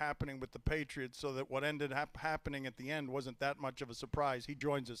that were happening with the Patriots, so that what ended up happening at the end wasn't that much of a surprise. He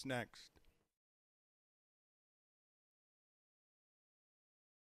joins us next.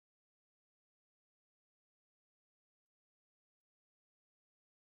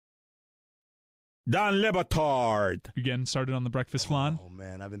 Dan Le Batard. You getting started on the breakfast flan? Oh,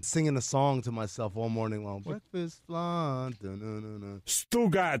 man. I've been singing the song to myself all morning long. Breakfast flan.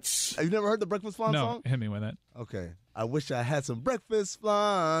 Stugotz. Have you never heard the breakfast flan song? No, hit me with it. Okay. I wish I had some breakfast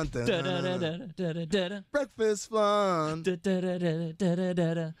flan. Breakfast flan.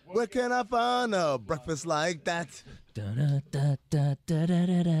 Where can I find a breakfast like that? This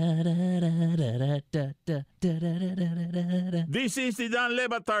is the Dan Le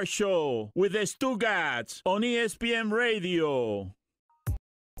Batard Show with the Stugotz on ESPN Radio.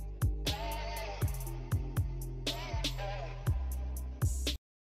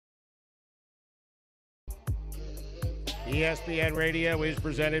 ESPN Radio is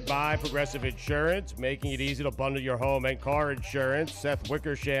presented by Progressive Insurance, making it easy to bundle your home and car insurance. Seth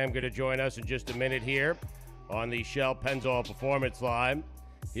Wickersham going to join us in just a minute here on the Shell Pennzoil Performance Line.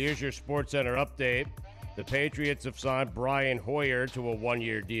 Here's your SportsCenter update. The The Patriots have signed Brian Hoyer to a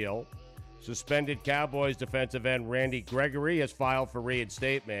one-year deal. Suspended Cowboys defensive end Randy Gregory has filed for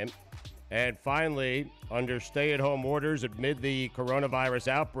reinstatement. And finally, under stay-at-home orders amid the coronavirus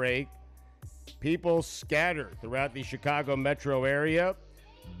outbreak, people scattered throughout the Chicago metro area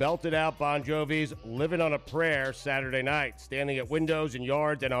belted out Bon Jovi's Living on a Prayer Saturday night, standing at windows and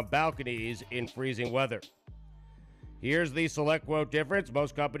yards and on balconies in freezing weather. Here's the select quote difference.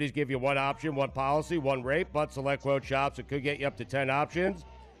 Most companies give you one option, one policy, one rate, but select quote shops it could get you up to 10 options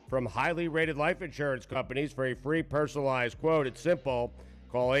from highly rated life insurance companies for a free personalized quote. It's simple.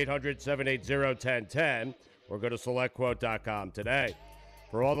 Call 800-780-1010 or go to selectquote.com today.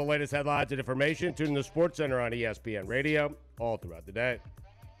 For all the latest headlines and information, tune in to Sports Center on ESPN Radio all throughout the day.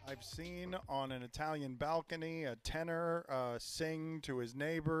 I've seen on an Italian balcony a tenor sing to his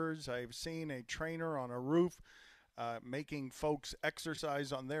neighbors. I've seen a trainer on a roof making folks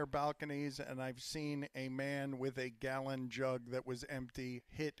exercise on their balconies, and I've seen a man with a gallon jug that was empty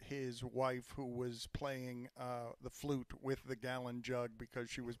hit his wife who was playing the flute with the gallon jug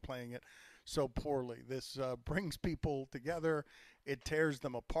because she was playing it so poorly. This brings people together. It tears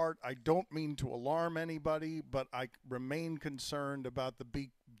them apart. I don't mean to alarm anybody, but I remain concerned about the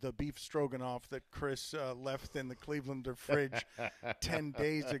beef stroganoff that Chris left in the Clevelander fridge 10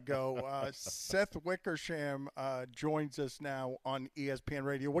 days ago. Seth Wickersham joins us now on ESPN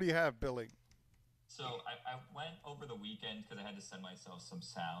Radio. What do you have, Billy? So I went over the weekend because I had to send myself some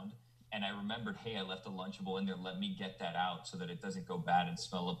sound, and I remembered, hey, I left a Lunchable in there. Let me get that out so that it doesn't go bad and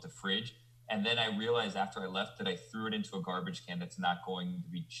smell up the fridge. And then I realized after I left that I threw it into a garbage can that's not going to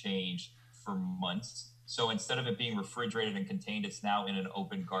be changed for months. So instead of it being refrigerated and contained, it's now in an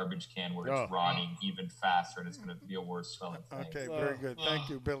open garbage can where it's rotting even faster, and it's going to be a worse smelling thing. Okay, very good. Thank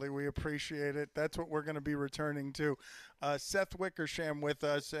you, Billy. We appreciate it. That's what we're going to be returning to. Seth Wickersham with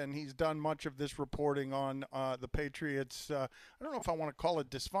us, and he's done much of this reporting on the Patriots. I don't know if I want to call it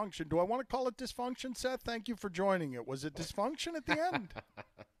dysfunction. Do I want to call it dysfunction, Seth? Thank you for joining it. Was it dysfunction at the end?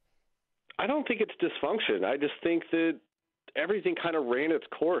 I don't think it's dysfunction. I just think that everything kind of ran its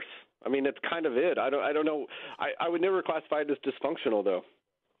course. I mean, that's kind of it. I don't know. I would never classify it as dysfunctional, though.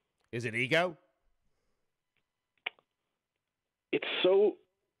 Is it ego?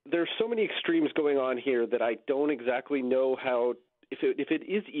 There's so many extremes going on here that I don't exactly know how, if it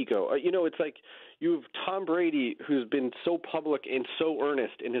is ego. It's like you have Tom Brady, who's been so public and so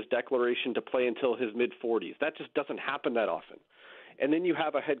earnest in his declaration to play until his mid-40s. That just doesn't happen that often. And then you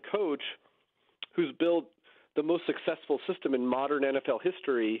have a head coach who's built the most successful system in modern NFL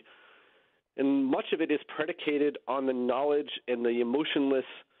history, and much of it is predicated on the knowledge and the emotionless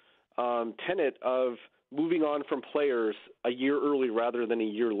tenet of moving on from players a year early rather than a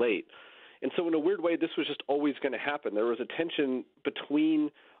year late. And so in a weird way, this was just always going to happen. There was a tension between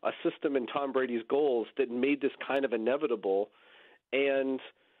a system and Tom Brady's goals that made this kind of inevitable. And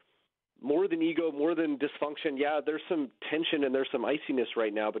more than ego, more than dysfunction, yeah, there's some tension and there's some iciness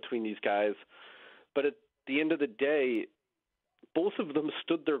right now between these guys. But at the end of the day, both of them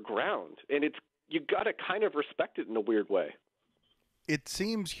stood their ground. And you got to kind of respect it in a weird way. It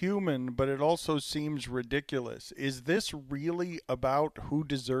seems human, but it also seems ridiculous. Is this really about who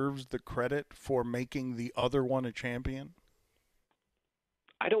deserves the credit for making the other one a champion?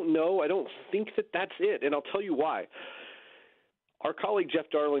 I don't know. I don't think that that's it. And I'll tell you why. Our colleague Jeff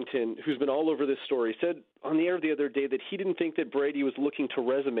Darlington, who's been all over this story, said on the air the other day that he didn't think that Brady was looking to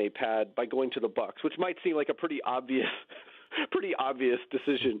resume pad by going to the Bucs, which might seem like a pretty obvious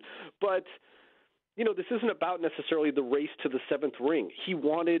decision. But this isn't about necessarily the race to the seventh ring. He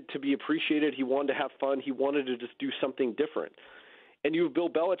wanted to be appreciated. He wanted to have fun. He wanted to just do something different. And you have Bill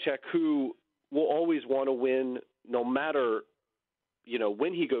Belichick, who will always want to win no matter,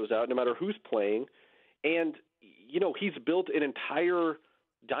 when he goes out, no matter who's playing. And, he's built an entire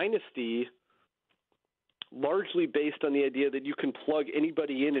dynasty largely based on the idea that you can plug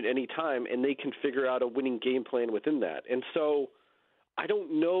anybody in at any time and they can figure out a winning game plan within that. And so I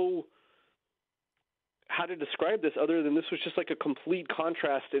don't know how to describe this other than this was just like a complete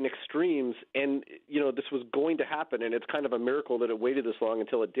contrast in extremes. And, this was going to happen, and it's kind of a miracle that it waited this long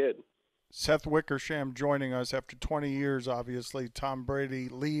until it did. Seth Wickersham joining us after 20 years, obviously. Tom Brady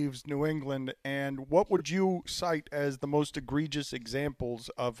leaves New England. And what would you cite as the most egregious examples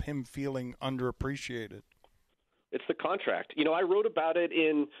of him feeling underappreciated? It's the contract. I wrote about it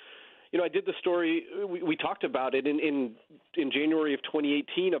in I did the story. We talked about it in January of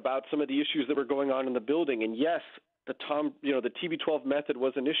 2018 about some of the issues that were going on in the building. And yes, the TB12 method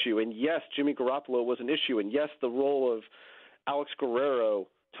was an issue. And yes, Jimmy Garoppolo was an issue. And yes, the role of Alex Guerrero,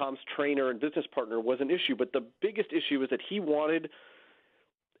 Tom's trainer and business partner, was an issue. But the biggest issue is that he wanted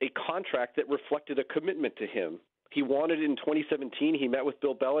a contract that reflected a commitment to him. He wanted it in 2017. He met with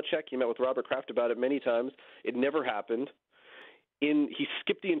Bill Belichick. He met with Robert Kraft about it many times. It never happened. He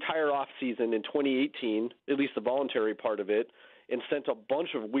skipped the entire offseason in 2018, at least the voluntary part of it, and sent a bunch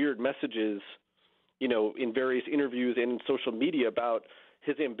of weird messages, in various interviews and in social media about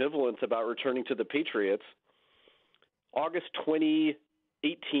his ambivalence about returning to the Patriots. August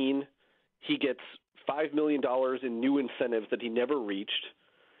 2018, he gets $5 million in new incentives that he never reached.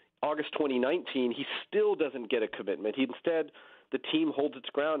 August 2019, he still doesn't get a commitment. Instead, the team holds its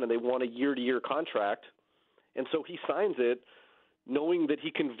ground and they want a year-to-year contract. And so he signs it knowing that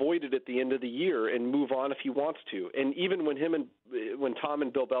he can void it at the end of the year and move on if he wants to. And even when Tom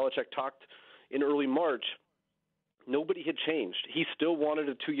and Bill Belichick talked in early March, nobody had changed. He still wanted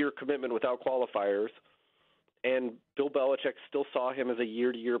a 2-year commitment without qualifiers, and Bill Belichick still saw him as a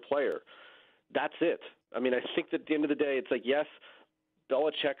year-to-year player. That's it. I mean, I think that at the end of the day, it's like, yes,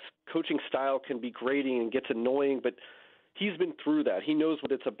 Belichick's coaching style can be grating and gets annoying, but he's been through that. He knows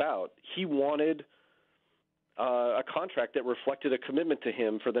what it's about. He wanted a contract that reflected a commitment to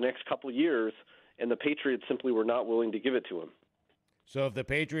him for the next couple of years, and the Patriots simply were not willing to give it to him. So if the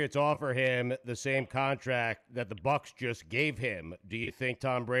Patriots offer him the same contract that the Bucs just gave him, do you think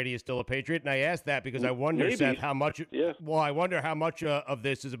Tom Brady is still a Patriot? And I ask that because I wonder, Maybe. Seth, how much. Yeah. Well, I wonder how much of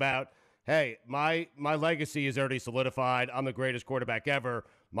this is about, hey, my legacy is already solidified. I'm the greatest quarterback ever.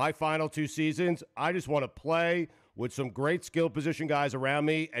 My final 2 seasons, I just want to play with some great skill position guys around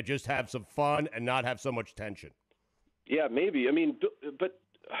me and just have some fun and not have so much tension. Yeah, maybe. I mean, but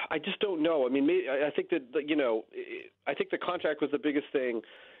I just don't know. I mean, I think that, I think the contract was the biggest thing,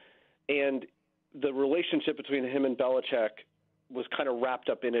 and the relationship between him and Belichick was kind of wrapped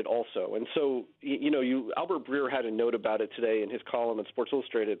up in it also. And so, Albert Breer had a note about it today in his column in Sports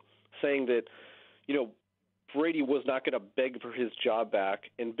Illustrated saying that, Brady was not going to beg for his job back,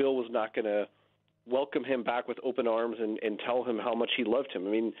 and Bill was not going to welcome him back with open arms and tell him how much he loved him. I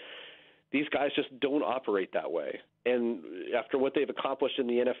mean, these guys just don't operate that way. And after what they've accomplished in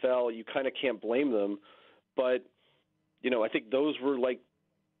the NFL, you kind of can't blame them. But, I think those were like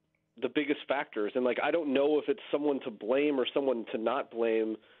the biggest factors. And I don't know if it's someone to blame or someone to not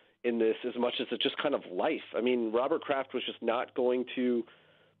blame in this as much as it's just kind of life. I mean, Robert Kraft was just not going to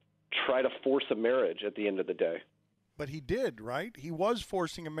try to force a marriage at the end of the day. But he did, right? He was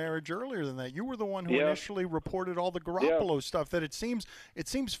forcing a marriage earlier than that. You were the one who initially reported all the Garoppolo stuff. That it seems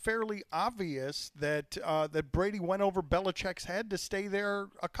fairly obvious that that Brady went over Belichick's head to stay there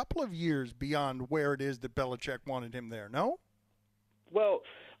a couple of years beyond where it is that Belichick wanted him there. No? Well,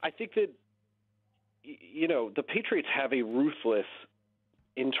 I think that the Patriots have a ruthless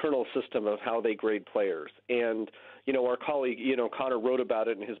internal system of how they grade players, and our colleague Connor wrote about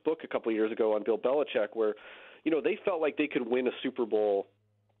it in his book a couple of years ago on Bill Belichick, where they felt like they could win a Super Bowl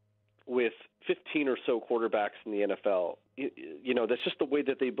with 15 or so quarterbacks in the NFL. That's just the way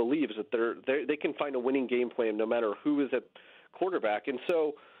that they believe, is that they can find a winning game plan no matter who is at quarterback. And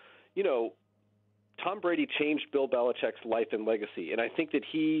so, Tom Brady changed Bill Belichick's life and legacy. And I think that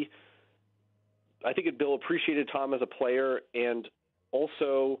Bill appreciated Tom as a player and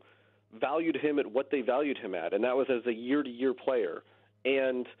also valued him at what they valued him at, and that was as a year-to-year player.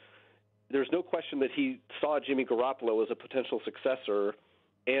 And there's no question that he saw Jimmy Garoppolo as a potential successor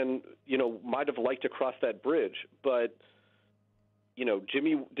and, might have liked to cross that bridge. But,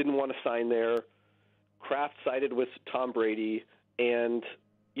 Jimmy didn't want to sign there. Kraft sided with Tom Brady. And,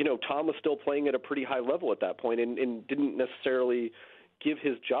 Tom was still playing at a pretty high level at that point and didn't necessarily give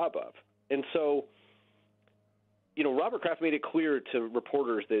his job up. And so, Robert Kraft made it clear to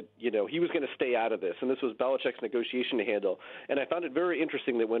reporters that, he was going to stay out of this, and this was Belichick's negotiation to handle. And I found it very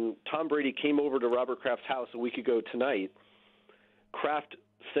interesting that when Tom Brady came over to Robert Kraft's house a week ago tonight, Kraft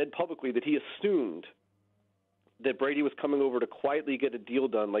said publicly that he assumed that Brady was coming over to quietly get a deal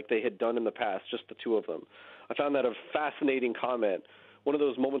done like they had done in the past, just the two of them. I found that a fascinating comment, one of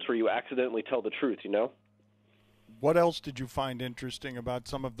those moments where you accidentally tell the truth, What else did you find interesting about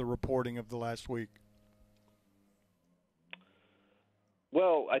some of the reporting of the last week?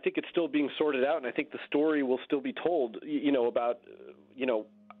 Well, I think it's still being sorted out, and I think the story will still be told, about,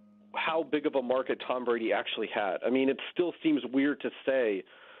 how big of a market Tom Brady actually had. I mean, it still seems weird to say,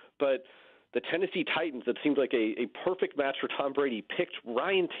 but the Tennessee Titans, it seems like a perfect match for Tom Brady, picked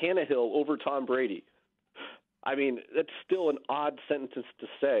Ryan Tannehill over Tom Brady. I mean, that's still an odd sentence to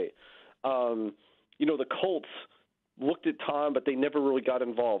say. The Colts looked at Tom, but they never really got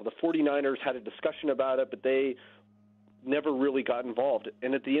involved. The 49ers had a discussion about it, but they never really got involved.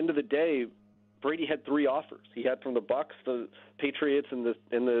 And at the end of the day, Brady had 3 offers. He had from the Bucs, the Patriots, and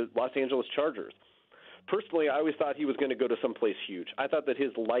the Los Angeles Chargers. personally, I always thought he was going to go to someplace huge. I thought that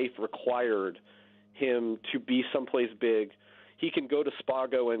his life required him to be someplace big. He can go to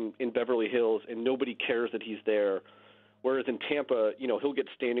Spago in Beverly Hills, and nobody cares that he's there. Whereas in Tampa, he'll get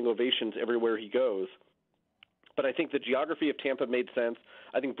standing ovations everywhere he goes. But I think the geography of Tampa made sense.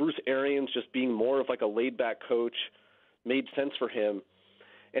 I think Bruce Arians just being more of like a laid-back coach made sense for him.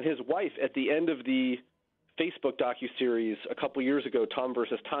 And his wife, at the end of the Facebook docuseries a couple years ago, Tom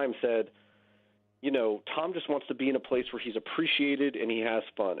versus Time, said, Tom just wants to be in a place where he's appreciated and he has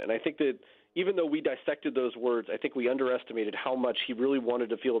fun. And I think that even though we dissected those words, I think we underestimated how much he really wanted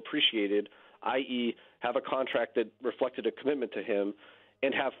to feel appreciated, i.e. have a contract that reflected a commitment to him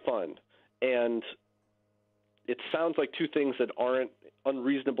and have fun. And it sounds like two things that aren't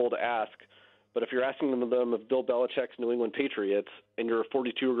unreasonable to ask, but if you're asking them of Bill Belichick's New England Patriots and you're a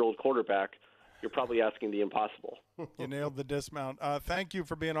 42-year-old quarterback, you're probably asking the impossible. You nailed the dismount. Thank you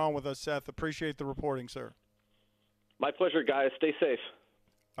for being on with us, Seth. Appreciate the reporting, sir. My pleasure, guys. Stay safe.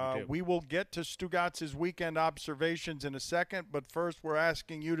 We will get to Stugotz's weekend observations in a second, but first we're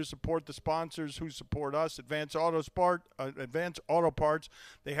asking you to support the sponsors who support us, Advance Auto Parts.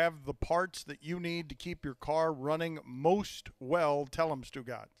 They have the parts that you need to keep your car running most well. Tell them,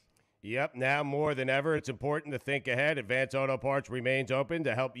 Stugotz. Yep, now more than ever, it's important to think ahead. Advance Auto Parts remains open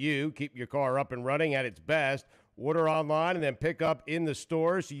to help you keep your car up and running at its best. Order online and then pick up in the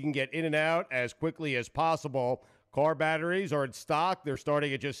store so you can get in and out as quickly as possible. Car batteries are in stock. They're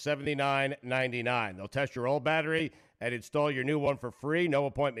starting at just $79.99. They'll test your old battery and install your new one for free. No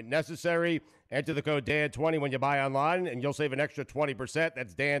appointment necessary. Enter the code DAN20 when you buy online, and you'll save an extra 20%.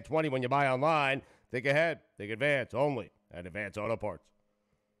 That's DAN20 when you buy online. Think ahead. Think Advance only at Advance Auto Parts.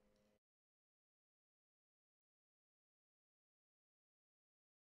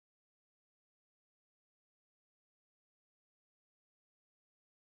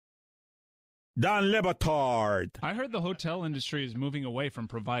 Dan Le Batard. I heard the hotel industry is moving away from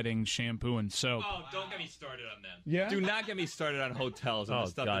providing shampoo and soap. Oh, don't get me started on them. Yeah? Do not get me started on hotels and the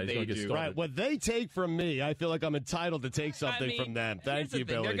stuff that they do. Right, what they take from me, I feel like I'm entitled to take something from them. Thank you,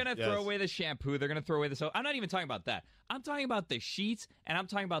 Billy. They're going to throw away the shampoo. They're going to throw away the soap. I'm not even talking about that. I'm talking about the sheets, and I'm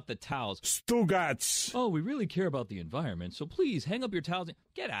talking about the towels. Stugotz. Oh, we really care about the environment, so please hang up your towels.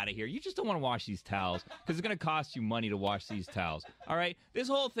 Get out of here. You just don't want to wash these towels because it's going to cost you money to wash these towels. All right? This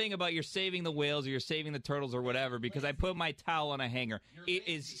whole thing about you're saving the whales or you're saving the turtles or whatever because I put my towel on a hanger, it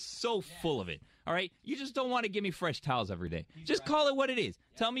is so full of it. All right? You just don't want to give me fresh towels every day. Just call it what it is.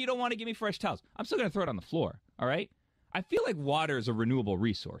 Tell me you don't want to give me fresh towels. I'm still going to throw it on the floor. All right? I feel like water is a renewable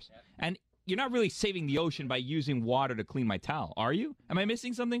resource. And you're not really saving the ocean by using water to clean my towel, are you? Am I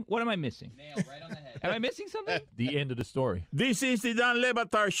missing something? What am I missing? Nail right on the head. Am I missing something? The end of the story. This is the Dan Le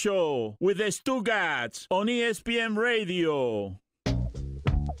Batard Show with the Stugotz on ESPN Radio.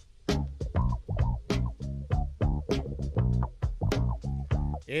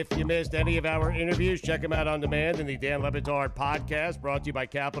 If you missed any of our interviews, check them out on demand in the Dan Le Batard podcast, brought to you by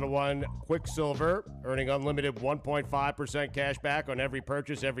Capital One Quicksilver, earning unlimited 1.5% cash back on every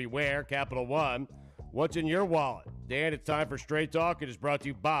purchase everywhere. Capital One, what's in your wallet? Dan, it's time for Straight Talk. It is brought to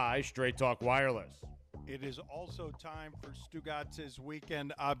you by Straight Talk Wireless. It is also time for Stugotz's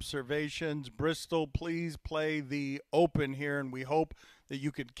weekend observations. Bristol, please play the open here, and we hope that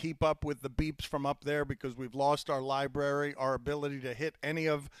you could keep up with the beeps from up there because we've lost our library, our ability to hit any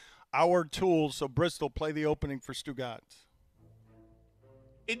of our tools. So, Bristol, play the opening for Stugotz.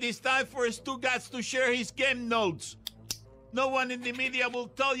 It is time for Stugotz to share his game notes. No one in the media will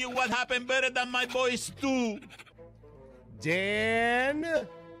tell you what happened better than my boy Stu. Dan,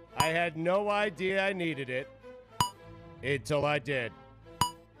 I had no idea I needed it until I did.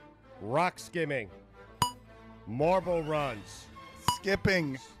 Rock skimming. Marble runs.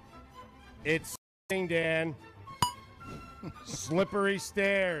 Skipping. It's Dan. Slippery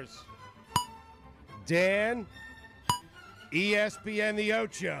stairs. Dan, ESPN the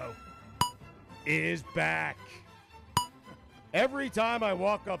Ocho is back. Every time I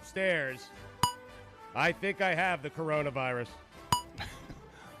walk upstairs, I think I have the coronavirus.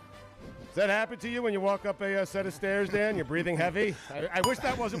 Does that happen to you when you walk up a set of stairs, Dan? You're breathing heavy? I wish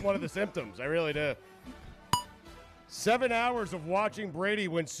that wasn't one of the symptoms. I really do. 7 hours of watching Brady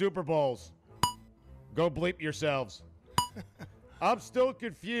win Super Bowls. Go bleep yourselves. I'm still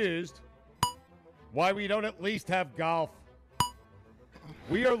confused why we don't at least have golf.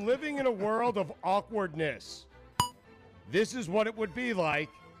 We are living in a world of awkwardness. This is what it would be like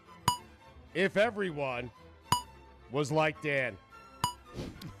if everyone was like Dan.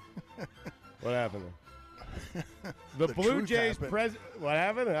 What happened there? The Blue Jays president. What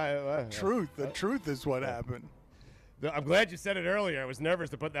happened? Truth. The truth is what happened. I'm glad you said it earlier. I was nervous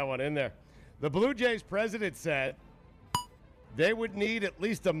to put that one in there. The Blue Jays president said they would need at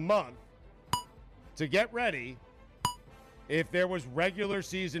least a month to get ready if there was regular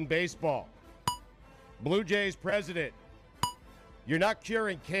season baseball. Blue Jays president, you're not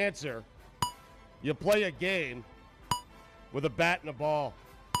curing cancer. You play a game with a bat and a ball.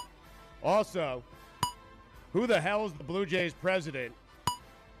 Also, who the hell is the Blue Jays president,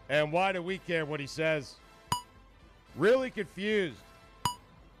 and why do we care what he says? Really confused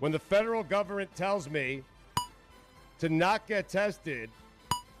when the federal government tells me to not get tested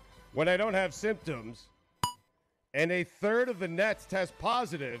when I don't have symptoms, and a third of the Nets test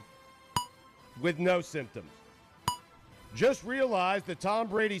positive with no symptoms. Just realized the Tom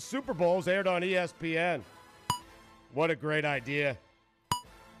Brady Super Bowls aired on ESPN. What a great idea.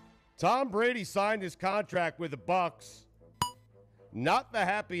 Tom Brady signed his contract with the Bucks. Not the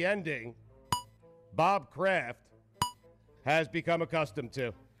happy ending Bob Kraft has become accustomed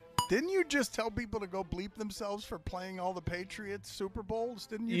to. Didn't you just tell people to go bleep themselves for playing all the Patriots Super Bowls?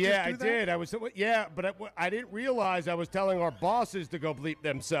 Didn't you Yeah, just do I that? did. But I didn't realize I was telling our bosses to go bleep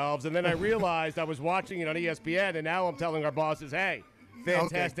themselves, and then I realized I was watching it on ESPN, and now I'm telling our bosses, hey,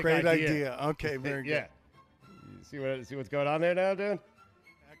 fantastic okay, great idea. Okay, very good. Yeah. You see what's going on there now, dude?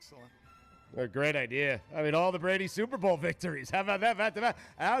 Excellent. A great idea. I mean, all the Brady Super Bowl victories. How about that?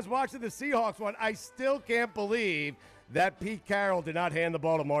 I was watching the Seahawks one. I still can't believe that Pete Carroll did not hand the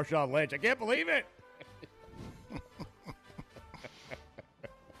ball to Marshawn Lynch. I can't believe it.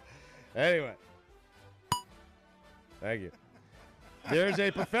 Anyway. Thank you. There's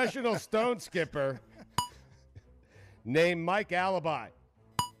a professional stone skipper named Mike Alibi.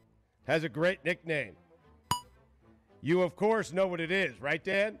 Has a great nickname. You, of course, know what it is, right,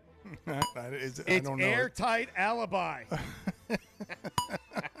 Dan? I It's don't know. Airtight Alibi.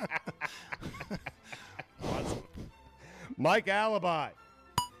 Mike Alibi.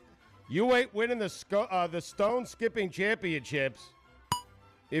 You ain't winning the stone skipping championships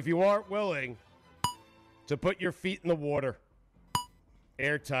if you aren't willing to put your feet in the water.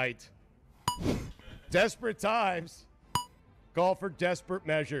 Airtight. Desperate times call for desperate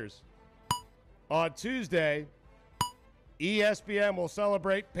measures. On Tuesday, ESPN will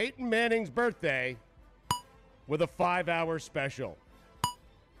celebrate Peyton Manning's birthday with a 5-hour special.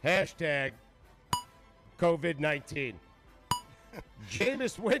 Hashtag COVID-19.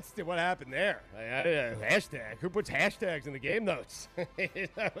 Jameis Winston, what happened there? Hashtag. Who puts hashtags in the game notes?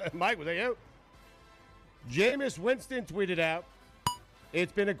 Mike, was that you? Jameis Winston tweeted out,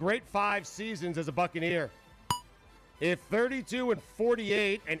 it's been a great 5 seasons as a Buccaneer. If 32 and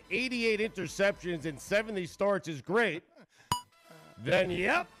 48 and 88 interceptions in 70 starts is great, then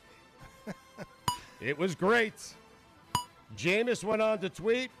yep, it was great. Jameis went on to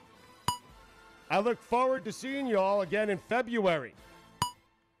tweet, I look forward to seeing you all again in February.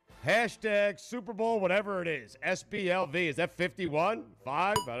 Hashtag Super Bowl, whatever it is. SBLV. Is that 51?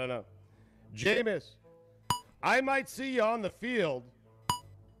 5? I don't know. Jameis, I might see you on the field,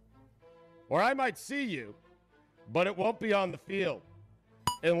 or I might see you, but it won't be on the field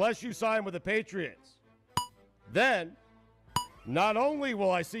unless you sign with the Patriots. Then, not only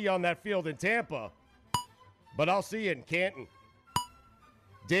will I see you on that field in Tampa, but I'll see you in Canton.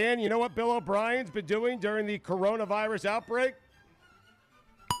 Dan, you know what Bill O'Brien's been doing during the coronavirus outbreak?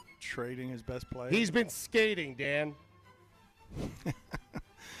 Trading his best player. He's been skating, Dan.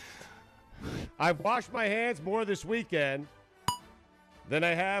 I've washed my hands more this weekend than I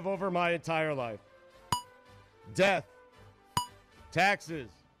have over my entire life. Death, taxes,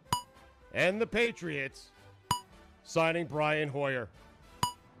 and the Patriots signing Brian Hoyer.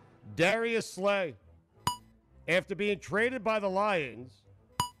 Darius Slay, after being traded by the Lions,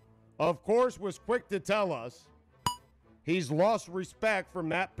 of course, was quick to tell us he's lost respect for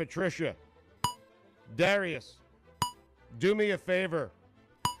Matt Patricia. Darius, do me a favor.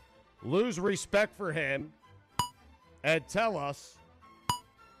 Lose respect for him and tell us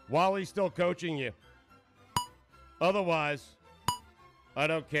while he's still coaching you. Otherwise, I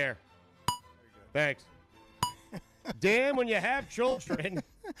don't care. Thanks. Dan, when you have children...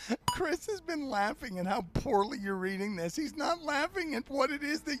 Chris has been laughing at how poorly you're reading this. He's not laughing at what it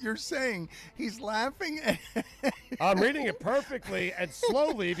is that you're saying. He's laughing at... I'm reading it perfectly and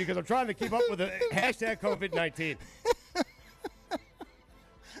slowly because I'm trying to keep up with the hashtag COVID-19.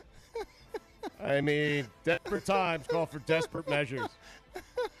 I mean, desperate times call for desperate measures.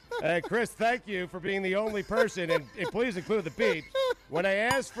 Hey, Chris, thank you for being the only person, and please include the beep. When I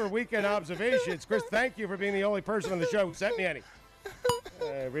asked for weekend observations, Chris, thank you for being the only person on the show who sent me any.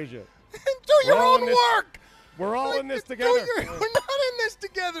 Appreciate it. Do your own work. We're all in this together. We're not in this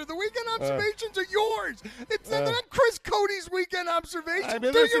together. The weekend observations are yours. It's not Chris Cody's weekend observations. I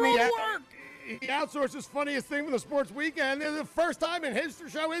mean, do listen, your own work. he outsourced his funniest thing from the sports weekend. This is the first time in history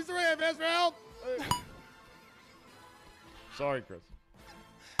I've asked for help. Sorry, Chris.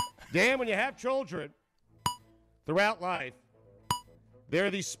 Dan, when you have children throughout life, there are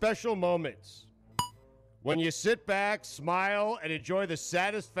these special moments when you sit back, smile, and enjoy the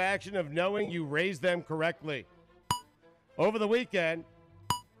satisfaction of knowing you raised them correctly. Over the weekend,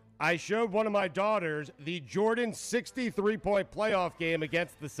 I showed one of my daughters the Jordan 63-point playoff game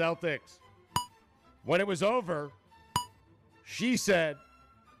against the Celtics. When it was over, she said,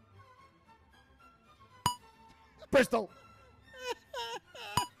 Bristol.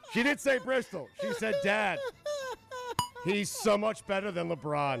 She didn't say Bristol. She said, Dad, he's so much better than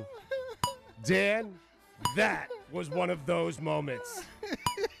LeBron. Dan, that was one of those moments.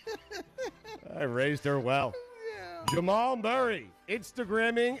 I raised her well. Jamal Murray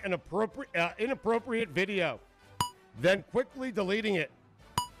Instagramming an inappropriate video, then quickly deleting it.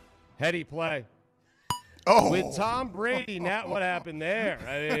 Heady play. Oh. With Tom Brady, now what happened there?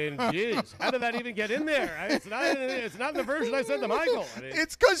 I mean, jeez, how did that even get in there? I mean, it's not in the version I sent to Michael. I mean,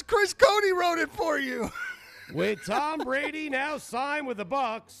 it's because Chris Cody wrote it for you. With Tom Brady now signed with the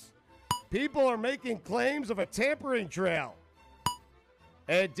Bucs, people are making claims of a tampering trail.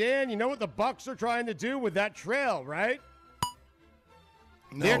 And Dan, you know what the Bucs are trying to do with that trail, right?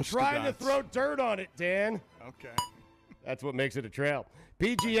 No, they're trying to throw dirt on it, Dan. Okay. That's what makes it a trail.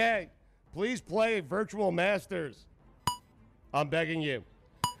 PGA, please play Virtual Masters. I'm begging you.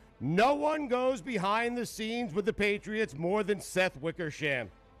 No one goes behind the scenes with the Patriots more than Seth Wickersham.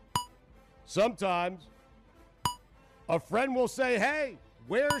 Sometimes a friend will say, hey,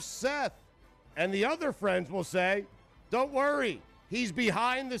 where's Seth? And the other friends will say, don't worry, he's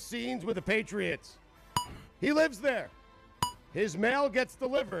behind the scenes with the Patriots. He lives there. His mail gets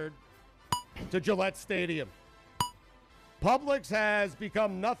delivered to Gillette Stadium. Publix has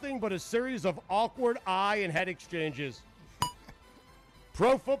become nothing but a series of awkward eye and head exchanges.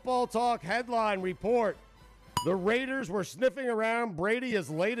 Pro Football Talk headline report. The Raiders were sniffing around Brady as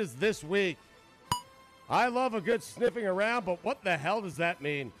late as this week. I love a good sniffing around, but what the hell does that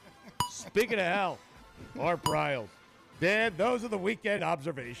mean? Speaking of hell, Art Briles. Dan, those are the weekend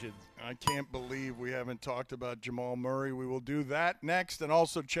observations. I can't believe we haven't talked about Jamal Murray. We will do that next and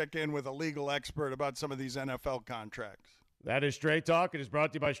also check in with a legal expert about some of these NFL contracts. That is Straight Talk. It is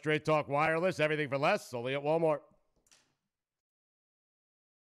brought to you by Straight Talk Wireless. Everything for less, only at Walmart.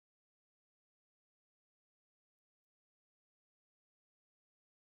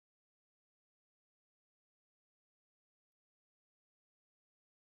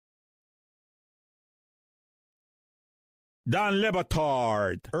 Dan Le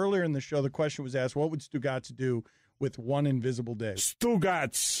Batard. Earlier in the show, the question was asked, what would Stugotz do with one invisible day?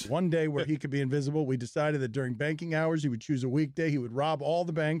 Stugotz. One day where he could be invisible. We decided that during banking hours, he would choose a weekday. He would rob all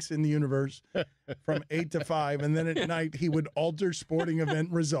the banks in the universe from 8 to 5. And then at night, he would alter sporting event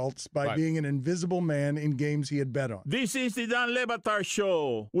results by being an invisible man in games he had bet on. This is the Dan Le Batard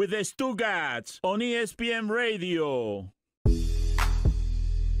Show with the Stugotz on ESPN Radio.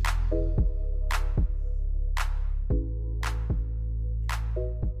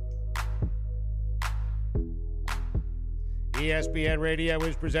 ESPN Radio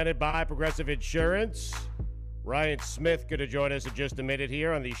is presented by Progressive Insurance. Ryan Smith going to join us in just a minute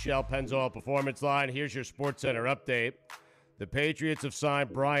here on the Shell Pennzoil Performance Line. Here's your SportsCenter update. The Patriots have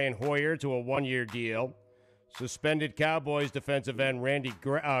signed Brian Hoyer to a one-year deal. Suspended Cowboys defensive end Randy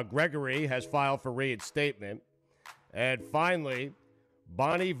Gregory has filed for reinstatement. And finally,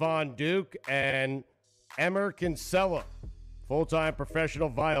 Bonnie Von Duke and Emmer Kinsella, full-time professional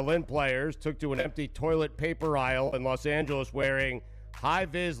violin players, took to an empty toilet paper aisle in Los Angeles wearing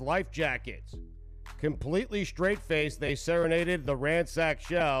high-vis life jackets. Completely straight-faced, they serenaded the ransacked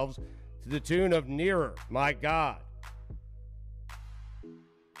shelves to the tune of Nearer, My God.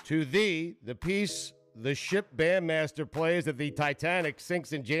 To Thee, the piece the ship bandmaster plays at the Titanic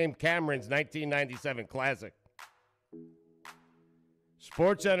sinks in James Cameron's 1997 classic.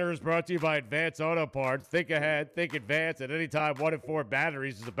 SportsCenter is brought to you by Advance Auto Parts. Think ahead, think advance. At any time, 1 in 4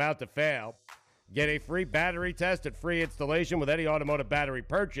 batteries is about to fail. Get a free battery test and free installation with any automotive battery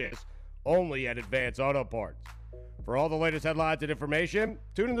purchase only at Advance Auto Parts. For all the latest headlines and information,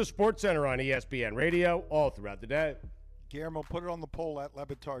 tune in to SportsCenter on ESPN Radio all throughout the day. Guillermo, put it on the poll at Le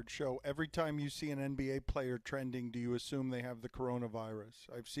Batard Show. Every time you see an NBA player trending, do you assume they have the coronavirus?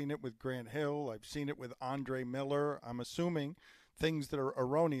 I've seen it with Grant Hill. I've seen it with Andre Miller. I'm assuming things that are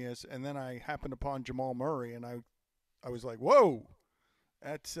erroneous, and then I happened upon Jamal Murray, and I was like, whoa,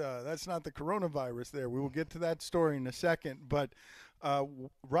 that's not the coronavirus there. We will get to that story in a second, but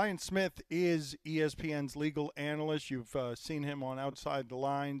Ryan Smith is ESPN's legal analyst. You've seen him on Outside the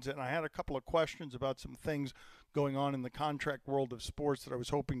Lines, and I had a couple of questions about some things going on in the contract world of sports that I was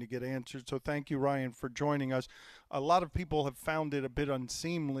hoping to get answered. So thank you, Ryan, for joining us. A lot of people have found it a bit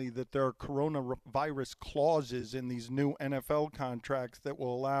unseemly that there are coronavirus clauses in these new NFL contracts that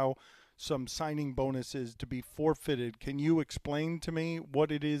will allow some signing bonuses to be forfeited. Can you explain to me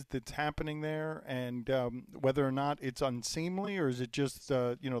what it is that's happening there, and whether or not it's unseemly, or is it just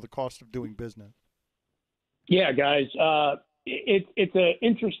the cost of doing business? Yeah, guys, it's an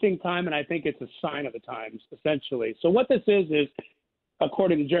interesting time, and I think it's a sign of the times, essentially. So what this is,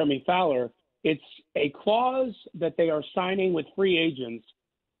 according to Jeremy Fowler, it's a clause that they are signing with free agents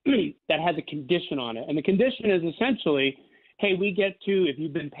that has a condition on it, and the condition is essentially, hey, we get to, if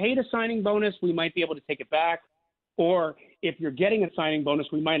you've been paid a signing bonus, we might be able to take it back. Or if you're getting a signing bonus,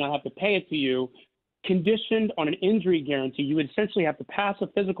 we might not have to pay it to you. Conditioned on an injury guarantee, you would essentially have to pass a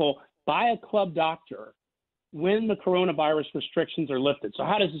physical by a club doctor when the coronavirus restrictions are lifted. So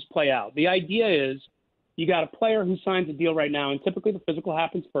how does this play out? The idea is you got a player who signs a deal right now, and typically the physical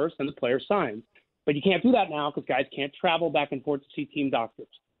happens first and the player signs. But you can't do that now because guys can't travel back and forth to see team doctors.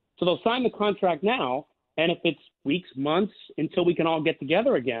 So they'll sign the contract now, and if it's weeks, months until we can all get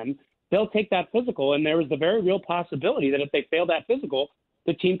together again, they'll take that physical. And there is the very real possibility that if they fail that physical,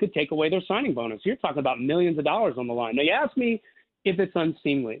 the team could take away their signing bonus. You're talking about millions of dollars on the line. Now, you ask me if it's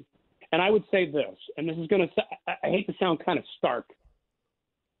unseemly. And I would say this, and this is going to, I hate to sound kind of stark.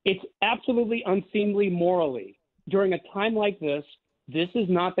 It's absolutely unseemly morally. During a time like this, this is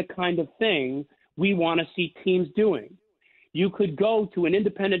not the kind of thing we want to see teams doing. You could go to an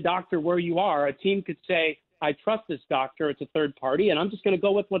independent doctor where you are. A team could say, I trust this doctor. It's a third party, and I'm just going to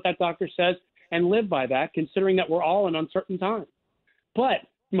go with what that doctor says and live by that, considering that we're all in uncertain times. But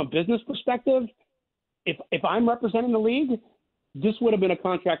from a business perspective, if I'm representing the league, this would have been a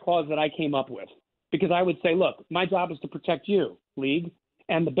contract clause that I came up with, because I would say, look, my job is to protect you, league,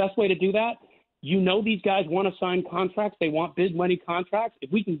 and the best way to do that, these guys want to sign contracts. They want big money contracts.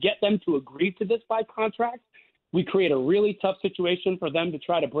 If we can get them to agree to this by contract, we create a really tough situation for them to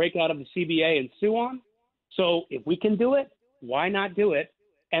try to break out of the CBA and sue on. So if we can do it, why not do it?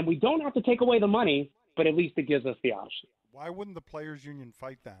 And we don't have to take away the money, but at least it gives us the option. Why wouldn't the players' union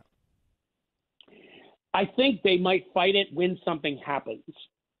fight that? I think they might fight it when something happens.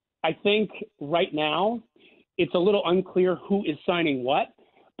 I think right now it's a little unclear who is signing what,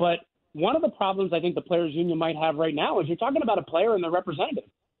 but one of the problems I think the players' union might have right now is you're talking about a player and their representative.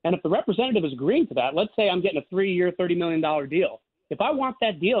 And if the representative is agreeing to that, let's say I'm getting a 3-year, $30 million deal. If I want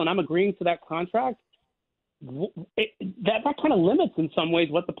that deal and I'm agreeing to that contract, that kind of limits in some ways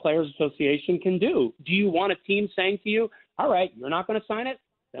what the Players Association can do. Do you want a team saying to you, all right, you're not going to sign it?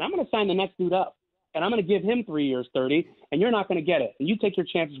 Then I'm going to sign the next dude up. And I'm going to give him 3 years, 30, and you're not going to get it. And you take your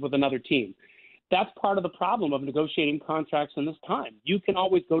chances with another team. That's part of the problem of negotiating contracts in this time. You can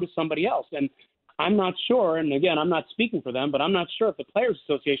always go to somebody else. And I'm not sure, and again, I'm not speaking for them, but I'm not sure if the Players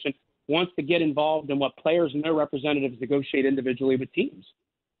Association wants to get involved in what players and their representatives negotiate individually with teams.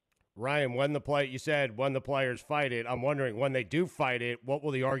 Ryan, you said when the players fight it, I'm wondering when they do fight it, what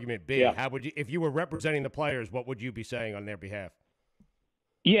will the argument be? Yeah. How would you, if you were representing the players, what would you be saying on their behalf?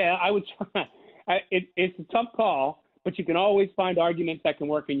 Yeah, I would try. It's a tough call, but you can always find arguments that can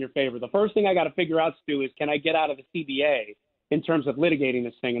work in your favor. The first thing I got to figure out, Stu, is can I get out of the CBA in terms of litigating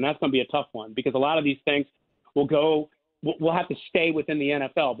this thing? And that's going to be a tough one because a lot of these things we'll have to stay within the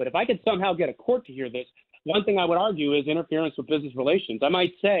NFL. But if I could somehow get a court to hear this, one thing I would argue is interference with business relations. I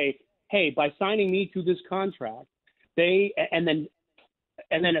might say, hey, by signing me to this contract, and then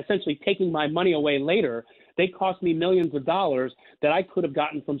essentially taking my money away later, they cost me millions of dollars that I could have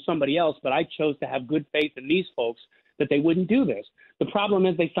gotten from somebody else, but I chose to have good faith in these folks that they wouldn't do this. The problem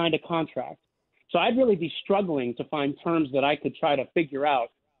is they signed a contract. So I'd really be struggling to find terms that I could try to figure out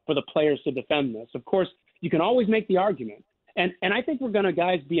for the players to defend this. Of course, you can always make the argument. And I think we're going to,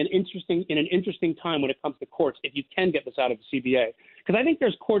 guys, be in an interesting time when it comes to courts if you can get this out of the CBA. Because I think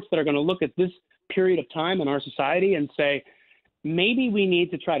there's courts that are going to look at this period of time in our society and say, maybe we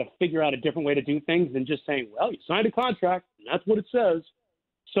need to try to figure out a different way to do things than just saying, well, you signed a contract, and that's what it says.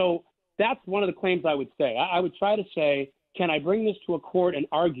 So that's one of the claims I would say. I would try to say, can I bring this to a court and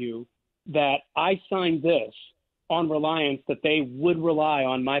argue that I signed this on reliance that they would rely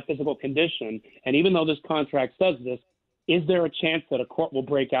on my physical condition? And even though this contract says this, is there a chance that a court will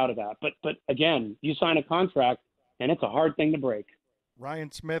break out of that? But again, you sign a contract, and it's a hard thing to break.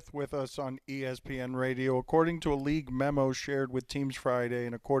 Ryan Smith with us on ESPN Radio. According to a league memo shared with Teams Friday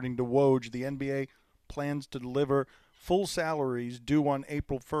and according to Woj, the NBA plans to deliver full salaries due on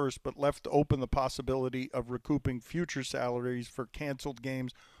April 1st, but left open the possibility of recouping future salaries for canceled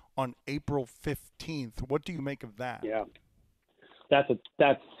games on April 15th. What do you make of that? Yeah,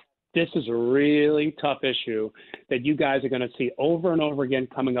 this is a really tough issue that you guys are going to see over and over again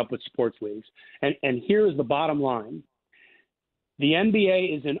coming up with sports leagues. And here is the bottom line. The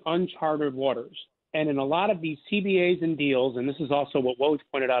NBA is in uncharted waters. And in a lot of these CBAs and deals, and this is also what Woj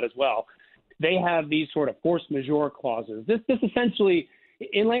pointed out as well, they have these sort of force majeure clauses. This essentially,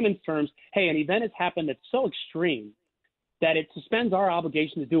 in layman's terms, hey, an event has happened that's so extreme that it suspends our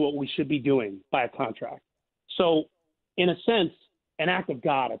obligation to do what we should be doing by a contract. So, in a sense, an act of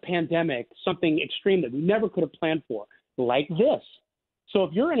God, a pandemic, something extreme that we never could have planned for, like this. So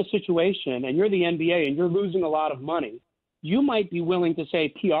if you're in a situation and you're the NBA and you're losing a lot of money, you might be willing to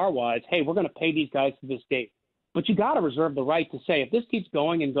say PR-wise, hey, we're going to pay these guys to this date. But you got to reserve the right to say, if this keeps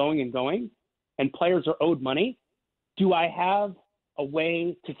going and going and going and players are owed money, do I have a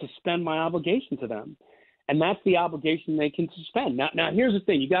way to suspend my obligation to them? And that's the obligation they can suspend. Now here's the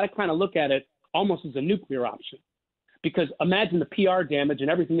thing. You got to kind of look at it almost as a nuclear option. Because imagine the PR damage and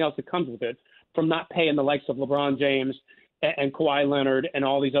everything else that comes with it from not paying the likes of LeBron James and Kawhi Leonard and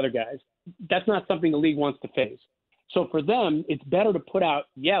all these other guys. That's not something the league wants to face. So for them, it's better to put out,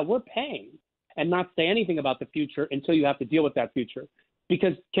 yeah, we're paying, and not say anything about the future until you have to deal with that future.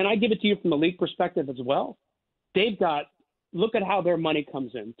 Because can I give it to you from the league perspective as well? They've got, look at how their money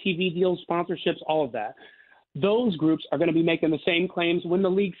comes in, TV deals, sponsorships, all of that. Those groups are going to be making the same claims when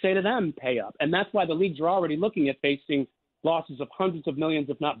the leagues say to them, pay up. And that's why the leagues are already looking at facing losses of hundreds of millions,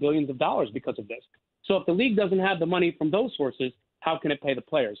 if not billions of dollars because of this. So if the league doesn't have the money from those sources, how can it pay the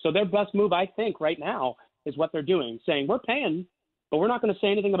players? So their best move, I think, right now is what they're doing, saying we're paying, but we're not going to say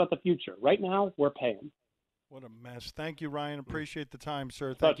anything about the future. Right now, we're paying. What a mess. Thank you, Ryan. Appreciate the time,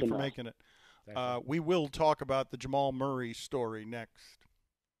 sir. Thank you for making it. We will talk about the Jamal Murray story next.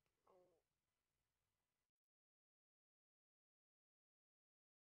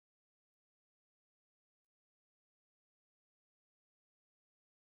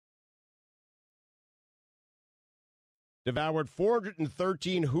 Devoured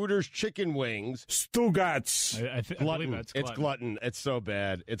 413 Hooters chicken wings. Stugotz. I believe that's glutton. It's glutton. It's so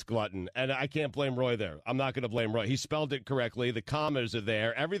bad. It's glutton. And I can't blame Roy there. I'm not going to blame Roy. He spelled it correctly. The commas are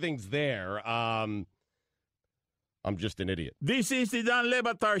there. Everything's there. I'm just an idiot. This is the Dan Le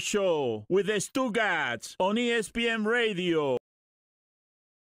Batard Show with the Stugotz on ESPN Radio.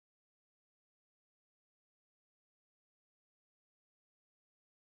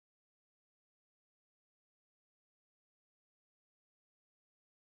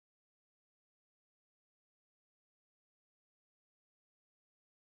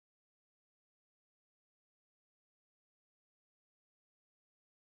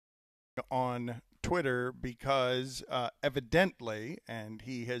 On Twitter because evidently, and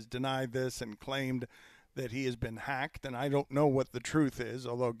he has denied this and claimed that he has been hacked, and I don't know what the truth is,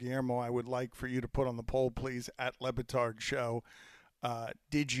 although, Guillermo, I would like for you to put on the poll, please, at Le Batard Show.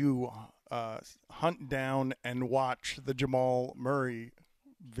 Did you hunt down and watch the Jamal Murray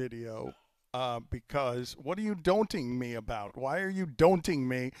video? Because what are you don'ting me about? Why are you don'ting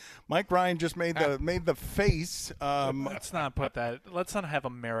me? Mike Ryan just made the face. Let's not put that. Let's not have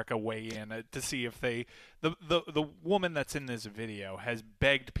America weigh in to see if the woman that's in this video has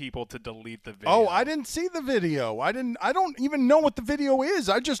begged people to delete the video. Oh, I didn't see the video. I don't even know what the video is.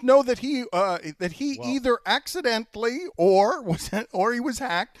 I just know that he either accidentally or he was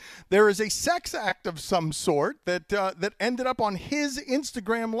hacked. There is a sex act of some sort that ended up on his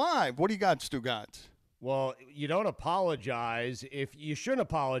Instagram Live. What do you got, Stugotz? Well, you don't apologize you shouldn't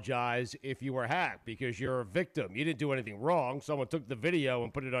apologize if you were hacked because you're a victim. You didn't do anything wrong. Someone took the video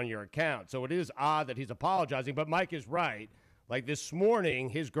and put it on your account. So it is odd that he's apologizing, but Mike is right. Like this morning,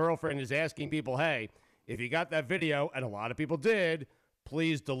 his girlfriend is asking people, hey, if you got that video, and a lot of people did,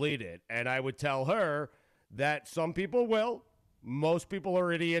 please delete it. And I would tell her that some people will. Most people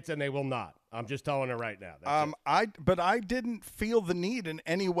are idiots, and they will not. I'm just telling her right now. But I didn't feel the need in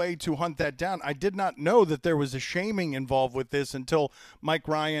any way to hunt that down. I did not know that there was a shaming involved with this until Mike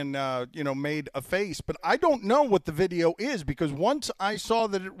Ryan, made a face. But I don't know what the video is because once I saw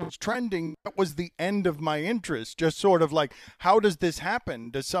that it was trending, that was the end of my interest. Just sort of like, how does this happen?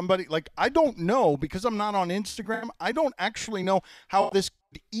 Does somebody I don't know because I'm not on Instagram. I don't actually know how this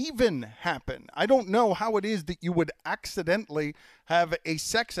could even happen. I don't know how it is that you would accidentally have a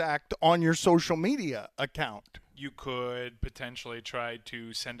sex act on your social media account. You could potentially try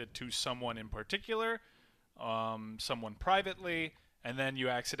to send it to someone in particular, someone privately, and then you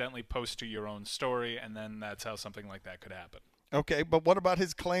accidentally post to your own story, and then that's how something like that could happen. Okay, but what about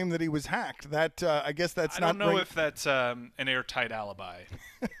his claim that he was hacked? That I guess that's not. I don't know if that's an airtight alibi.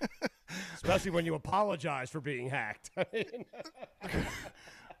 Especially when you apologize for being hacked.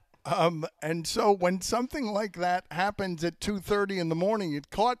 And so when something like that happens at 2:30 in the morning, it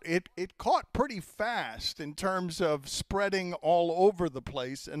caught pretty fast in terms of spreading all over the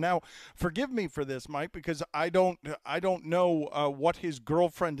place. And now, forgive me for this, Mike, because I don't know what his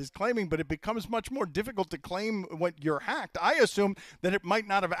girlfriend is claiming, but it becomes much more difficult to claim when you're hacked. I assume that it might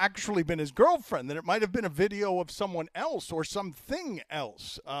not have actually been his girlfriend; that it might have been a video of someone else or something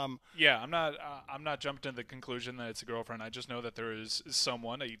else. Yeah, I'm not jumping to the conclusion that it's a girlfriend. I just know that there is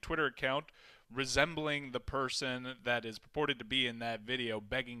someone, a Twitter account resembling the person that is purported to be in that video,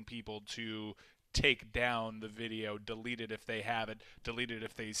 begging people to take down the video, delete it if they have it, delete it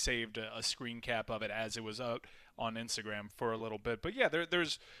if they saved a screen cap of it as it was out on Instagram for a little bit. But yeah,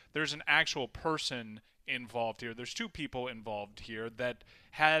 there's an actual person involved here. There's two people involved here that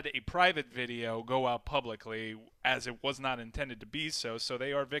had a private video go out publicly as it was not intended to be so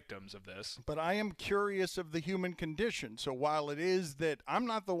they are victims of this. But I am curious of the human condition. So while it is that I'm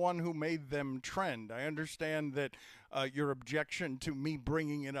not the one who made them trend, I understand that your objection to me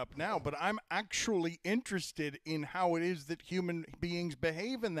bringing it up now, but I'm actually interested in how it is that human beings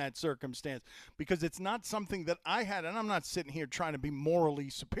behave in that circumstance, because it's not something that I had, and I'm not sitting here trying to be morally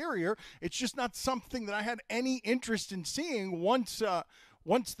superior. It's just not something that I had any interest in seeing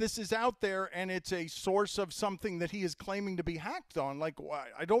once this is out there and it's a source of something that he is claiming to be hacked on. Like,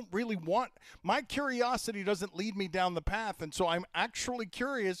 I don't really want, my curiosity doesn't lead me down the path. And so I'm actually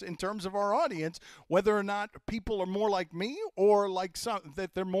curious in terms of our audience, whether or not people are more like me or like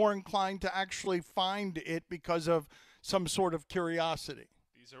that they're more inclined to actually find it because of some sort of curiosity.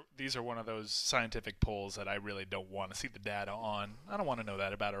 These are one of those scientific polls that I really don't want to see the data on. I don't want to know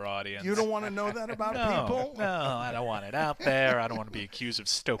that about our audience. You don't want to know that about people? No, I don't want it out there. I don't want to be accused of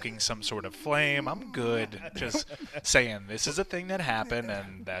stoking some sort of flame. I'm good just saying this is a thing that happened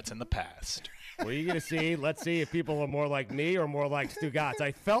and that's in the past. What are you going to see? Let's see if people are more like me or more like Stugotz.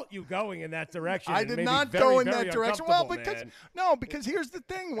 I felt you going in that direction. I did not go in that direction. Well, because here's the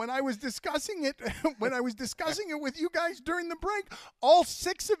thing. When I was discussing it, with you guys during the break, all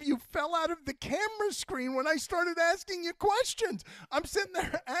 6 of you fell out of the camera screen when I started asking you questions. I'm sitting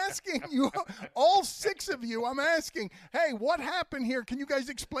there asking you, all 6 of you, I'm asking, hey, what happened here? Can you guys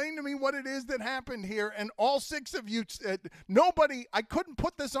explain to me what it is that happened here? And all 6 of you, I couldn't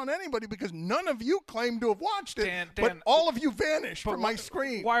put this on anybody because none of you claim to have watched it, Dan, but all of you vanished from my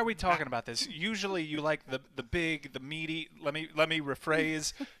screen. Why are we talking about this? Usually you like the big, the meaty, let me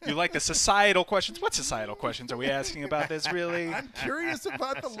rephrase, you like the societal questions. What societal questions are we asking about this, really? I'm curious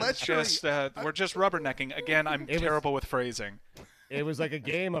about the lechery. We're just rubbernecking. Again, I'm terrible with phrasing. It was like a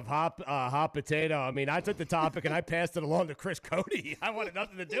game of hot potato. I mean, I took the topic and I passed it along to Chris Cody. I wanted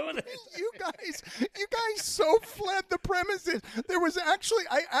nothing to do with it. You guys so fled the premises. There was actually,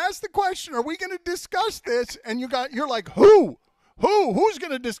 I asked the question, are we going to discuss this? And you're like, who? Who's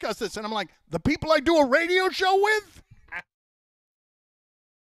going to discuss this? And I'm like, the people I do a radio show with?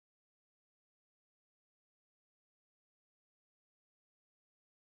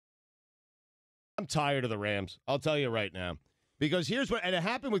 I'm tired of the Rams. I'll tell you right now. Because here's what, and it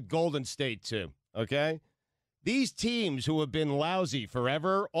happened with Golden State too, okay? These teams who have been lousy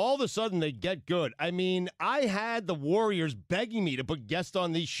forever, all of a sudden they get good. I mean, I had the Warriors begging me to put guests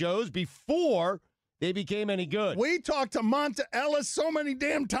on these shows before they became any good. We talked to Monta Ellis so many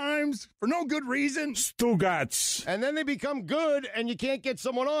damn times for no good reason. Stugotz. And then they become good, and you can't get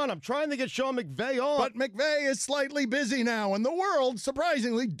someone on. I'm trying to get Sean McVay on. But McVay is slightly busy now, and the world,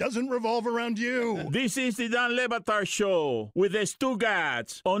 surprisingly, doesn't revolve around you. This is the Dan Le Batard Show with the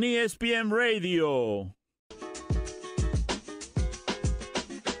Stugotz on ESPN Radio.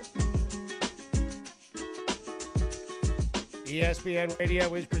 ESPN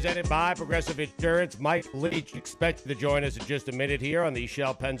Radio is presented by Progressive Insurance. Mike Leach expected to join us in just a minute here on the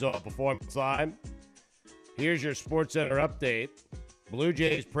Shell Pennzoil Performance Line. Here's your SportsCenter update. Blue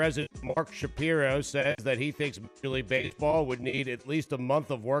Jays president Mark Shapiro says that he thinks Major League Baseball would need at least a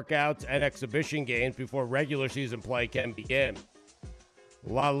month of workouts and exhibition games before regular season play can begin.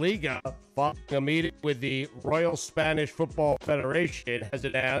 La Liga, following a meeting with the Royal Spanish Football Federation, has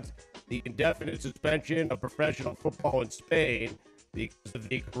announced the indefinite suspension of professional football in Spain because of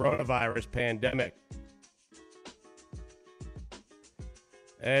the coronavirus pandemic.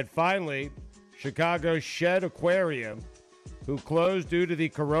 And finally, Chicago's Shed Aquarium, who closed due to the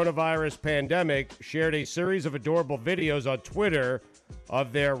coronavirus pandemic, shared a series of adorable videos on Twitter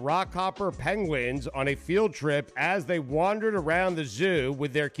of their rockhopper penguins on a field trip as they wandered around the zoo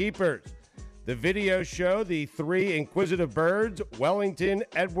with their keepers. The videos show the three inquisitive birds, Wellington,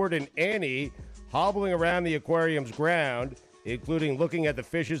 Edward, and Annie, hobbling around the aquarium's ground, including looking at the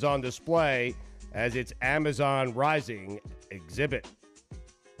fishes on display as its Amazon Rising exhibit.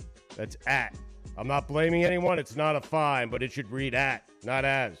 That's at. I'm not blaming anyone. It's not a fine, but it should read at, not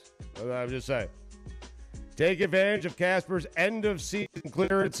as. I'm just saying. Take advantage of Casper's end-of-season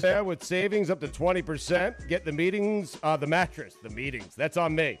clearance sale with savings up to 20%. Get the mattress. The meetings. That's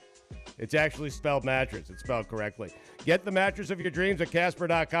on me. It's actually spelled mattress. It's spelled correctly. Get the mattress of your dreams at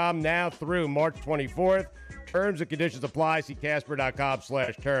Casper.com now through March 24th. Terms and conditions apply. See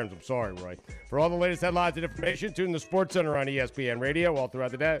Casper.com/terms. I'm sorry, Roy. For all the latest headlines and information, tune in the Sports Center on ESPN Radio all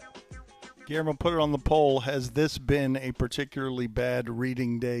throughout the day. Guillermo, put it on the poll. Has this been a particularly bad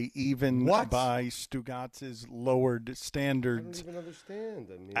reading day, even by Stugotz's lowered standards? I don't even understand.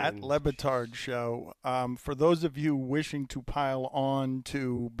 I mean, at Le Batard Show. For those of you wishing to pile on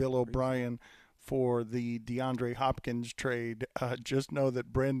to Bill O'Brien for the DeAndre Hopkins trade, just know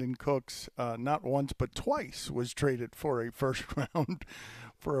that Brandon Cooks, not once but twice, was traded for a first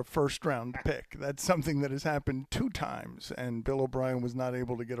round pick. That's something that has happened 2 times, and Bill O'Brien was not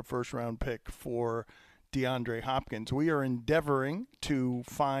able to get a first round pick for DeAndre Hopkins. We are endeavoring to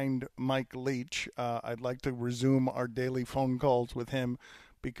find Mike Leach. I'd like to resume our daily phone calls with him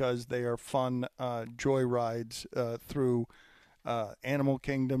because they are fun joyrides through animal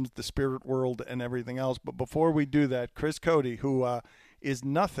kingdoms, the spirit world, and everything else. But before we do that, Chris Cody, who is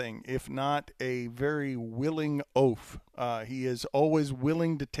nothing if not a very willing oaf. He is always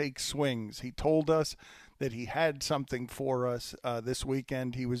willing to take swings. He told us that he had something for us this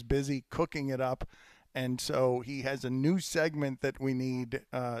weekend. He was busy cooking it up, and so he has a new segment that we need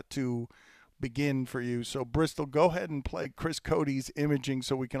to begin for you. So, Bristol, go ahead and play Chris Cody's imaging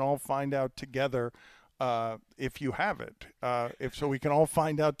so we can all find out together if you have it. So we can all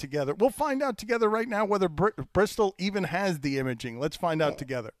find out together. We'll find out together right now whether Bristol even has the imaging. Let's find out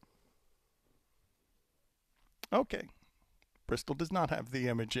together. Okay. Bristol does not have the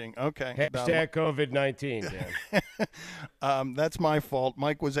imaging. Okay. Hashtag COVID-19, Dan. That's my fault.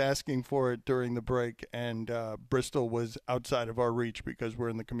 Mike was asking for it during the break, and Bristol was outside of our reach because we're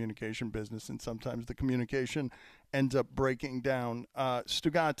in the communication business, and sometimes the communication ends up breaking down.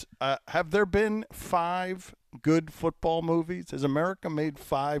 Stugotz, have there been 5 good football movies? Has America made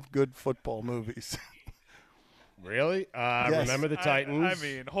 5 good football movies? Really? Yes. Remember the Titans? I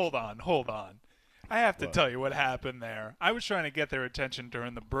mean, hold on. I have to tell you what happened there. I was trying to get their attention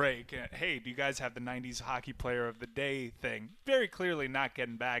during the break. Hey, do you guys have the 90s Hockey Player of the Day thing? Very clearly not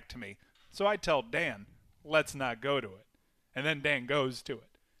getting back to me. So I tell Dan, let's not go to it. And then Dan goes to it.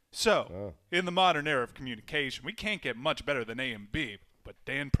 So, in the modern era of communication, we can't get much better than A and B, but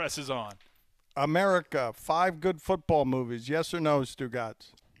Dan presses on. America, 5 good football movies. Yes or no,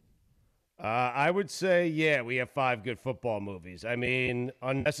 Stugotz? I would say, yeah, we have 5 good football movies. I mean,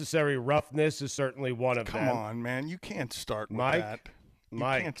 Unnecessary Roughness is certainly one of them. Come on, man. You can't start with that. You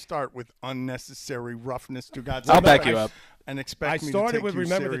can't start with Unnecessary Roughness, Stugotz. I'll back you up. And expect I me to started take with you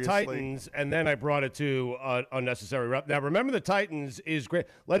Remember seriously. the Titans, and then I brought it to Unnecessary Roughness. Now, Remember the Titans is great.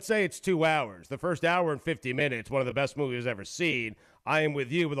 Let's say it's 2 hours. The first hour and 50 minutes, one of the best movies I've ever seen. I am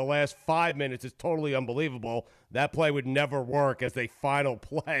with you, but the last 5 minutes is totally unbelievable. That play would never work as the final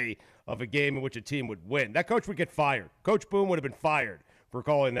play of a game in which a team would win. That coach would get fired. Coach Boone would have been fired for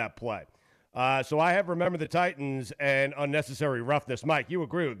calling that play. So I have Remember the Titans and Unnecessary Roughness. Mike, you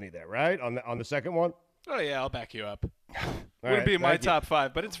agree with me there, right, on the second one? Oh, yeah, I'll back you up. Right, Wouldn't be in my top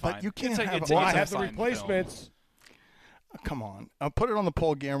 5, but it's fine. But you can't I have the replacements. Come on. I'll put it on the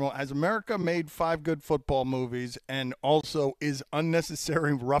poll, Guillermo. Has America made 5 good football movies, and also is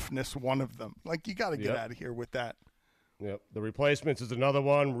Unnecessary Roughness one of them? Like, you got to get out of here with that. Yep. The Replacements is another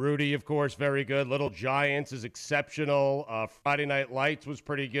one. Rudy, of course, very good. Little Giants is exceptional. Friday Night Lights was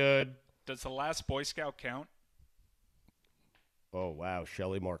pretty good. Does The Last Boy Scout count? Oh, wow.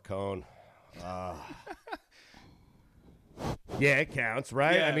 Shelley Marcone. Yeah, it counts,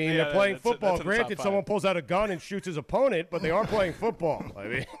 right? Yeah, I mean, they're playing football. that's in the top Granted, 5. someone pulls out a gun and shoots his opponent, but they are playing football. I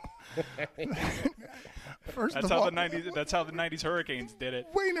mean, That's how the 90s Hurricanes did it.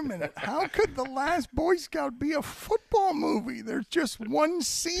 Wait a minute. How could The Last Boy Scout be a football movie? There's just one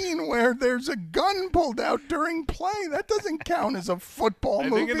scene where there's a gun pulled out during play. That doesn't count as a football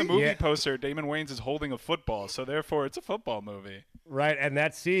movie. I think in the movie poster, Damon Wayans is holding a football, so therefore it's a football movie. right, and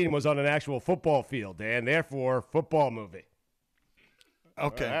that scene was on an actual football field, Dan. Therefore, football movie.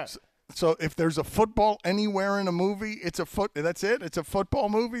 Okay. Right. So if there's a football anywhere in a movie, that's it? It's a football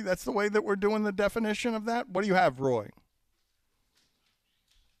movie? That's the way that we're doing the definition of that? What do you have, Roy?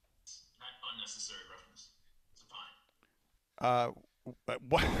 Unnecessary roughness. It's fine.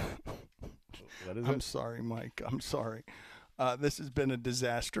 What? What is I'm it? sorry, Mike. I'm sorry. This has been a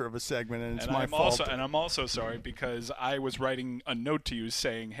disaster of a segment, and it's And my I'm fault. I'm also sorry because I was writing a note to you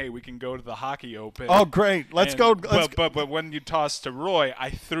saying, "Hey, we can go to the hockey open." Oh, great. Let's go. But when you tossed to Roy,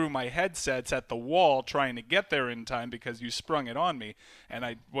 I threw my headsets at the wall trying to get there in time because you sprung it on me, and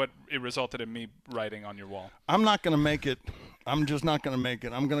it resulted in me writing on your wall. I'm not going to make it. I'm just not going to make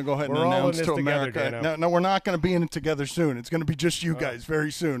it. I'm going to go ahead We're and all in announce this to together, America. Dano. No, we're not going to be in it together soon. It's going to be just you guys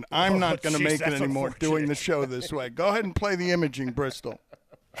very soon. I'm not going to jeez, make it that's anymore doing unfortunate. the show this way. Go ahead and play the imaging, Bristol.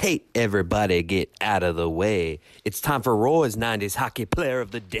 Hey, everybody, get out of the way. It's time for Roy's 90s Hockey Player of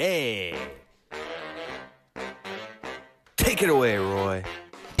the Day. Take it away, Roy.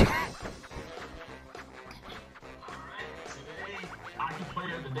 Hockey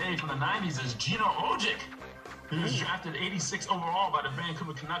player of the day from the 90s is Gino Ojic. He was drafted 86 overall by the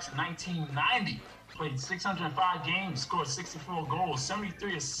Vancouver Canucks in 1990. Played 605 games, scored 64 goals,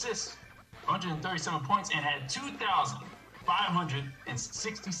 73 assists, 137 points, and had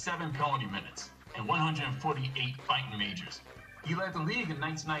 2,567 penalty minutes and 148 fighting majors. He led the league in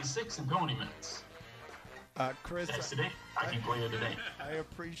 1996 in penalty minutes. Chris, That's today. Hockey player of the day. I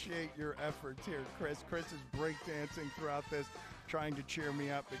appreciate your efforts here, Chris. Chris is breakdancing throughout this, trying to cheer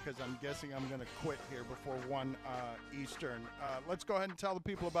me up because I'm guessing I'm going to quit here before 1 Eastern. Let's go ahead and tell the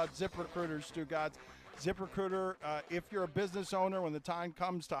people about ZipRecruiter, Stugotz. ZipRecruiter, if you're a business owner, when the time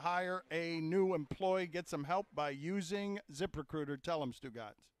comes to hire a new employee, get some help by using ZipRecruiter. Tell them,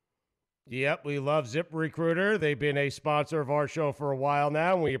 Stugotz. Yep, we love ZipRecruiter. They've been a sponsor of our show for a while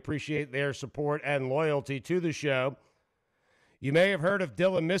now, and we appreciate their support and loyalty to the show. You may have heard of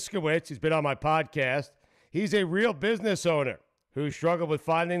Dylan Miskowitz. He's been on my podcast. He's a real business owner who struggled with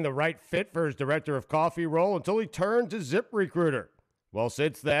finding the right fit for his director of coffee role until he turned to ZipRecruiter. Well,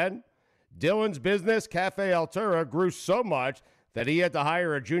 since then, Dylan's business, Cafe Altura, grew so much that he had to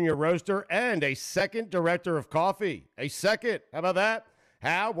hire a junior roaster and a second director of coffee. A second. How about that?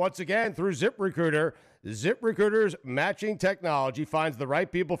 How? Once again, through ZipRecruiter. ZipRecruiter's matching technology finds the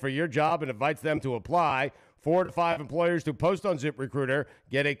right people for your job and invites them to apply. 4 to 5 employers who post on ZipRecruiter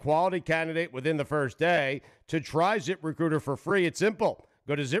get a quality candidate within the first day. To try ZipRecruiter for free, it's simple.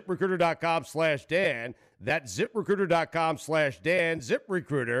 Go to ZipRecruiter.com/Dan. That's ZipRecruiter.com/Dan.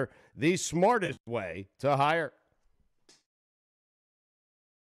 ZipRecruiter, the smartest way to hire.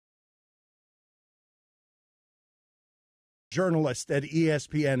 Journalist at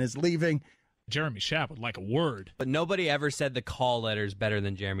ESPN is leaving. Jeremy Schaap would like a word. But nobody ever said the call letter's better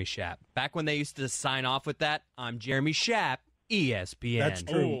than Jeremy Schaap. Back when they used to sign off with that, I'm Jeremy Schaap, ESPN. That's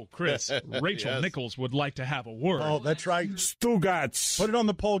true. Oh, Chris, Rachel Nichols would like to have a word. Oh, that's right. Stugotz. Put it on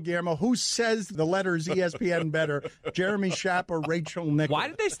the poll, Guillermo. Who says the letters ESPN better, Jeremy Schaap or Rachel Nichols? Why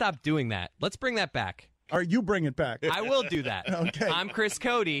did they stop doing that? Let's bring that back. Or you bring it back. I will do that. Okay. I'm Chris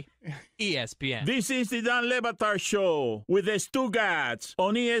Cody, ESPN. This is the Dan Le Batard Show with the Stugotz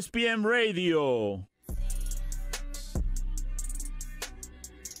on ESPN Radio.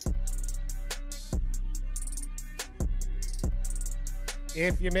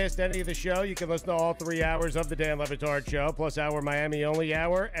 If you missed any of the show, you can listen to all 3 hours of the Dan Le Batard Show, plus our Miami-only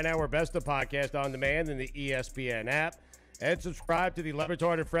hour and our Best of Podcast on demand in the ESPN app. And subscribe to the Le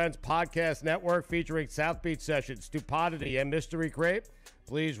Batard and Friends Podcast Network featuring South Beach Sessions, Stupidity, and Mystery Crate.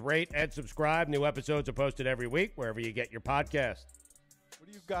 Please rate and subscribe. New episodes are posted every week wherever you get your podcast. What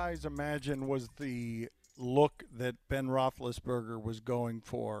do you guys imagine was the look that Ben Roethlisberger was going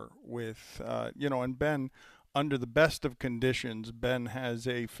for with, and Ben, under the best of conditions, Ben has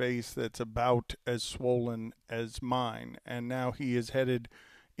a face that's about as swollen as mine. And now he is headed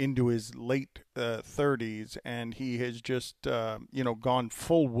into his late 30s, and he has just, gone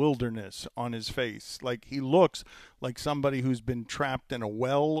full wilderness on his face. Like, he looks like somebody who's been trapped in a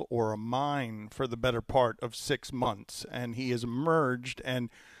well or a mine for the better part of 6 months. And he has emerged,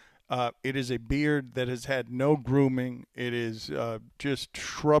 and it is a beard that has had no grooming. It is just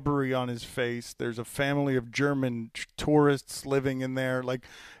shrubbery on his face. There's a family of German tourists living in there. Like,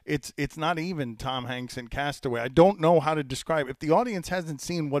 it's not even Tom Hanks in Castaway. I don't know how to describe. If the audience hasn't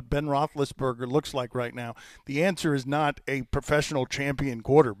seen what Ben Roethlisberger looks like right now, the answer is not a professional champion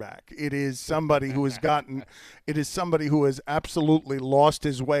quarterback. It is somebody who has absolutely lost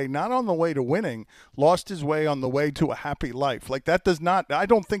his way, not on the way to winning, lost his way on the way to a happy life. Like, that does not, I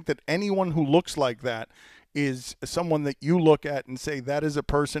don't think that anyone who looks like that is someone that you look at and say that is a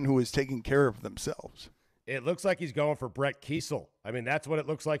person who is taking care of themselves. It looks like he's going for Brett Kiesel. I mean, that's what it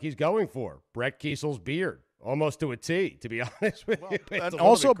looks like he's going for. Brett Kiesel's beard, almost to a T, to be honest with you. And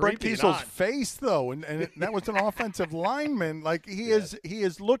also Brett Kiesel's face, though, and that was an offensive lineman. Like, he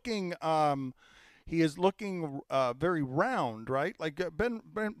is looking he is looking very round, right? Like Ben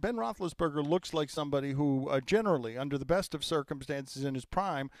Roethlisberger looks like somebody who generally, under the best of circumstances in his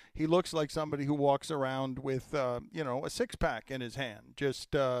prime, he looks like somebody who walks around with, a six-pack in his hand,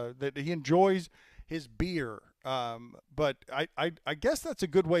 just that he enjoys his beer. But I guess that's a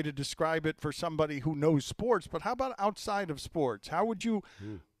good way to describe it for somebody who knows sports. But how about outside of sports? How would you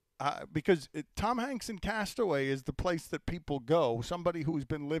because Tom Hanks in Castaway is the place that people go, somebody who's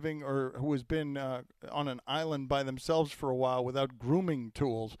been living or who has been on an island by themselves for a while without grooming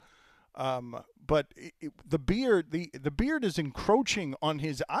tools. But the beard is encroaching on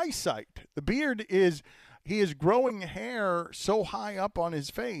his eyesight. The beard he is growing hair so high up on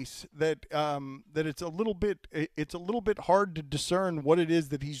his face that that it's a little bit hard to discern what it is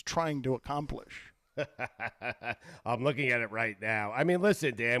that he's trying to accomplish. I'm looking at it right now. I mean,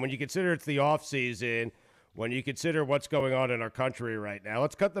 listen, Dan, when you consider it's the off season, when you consider what's going on in our country right now,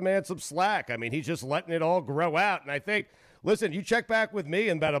 let's cut the man some slack. I mean, he's just letting it all grow out. And I think, listen, you check back with me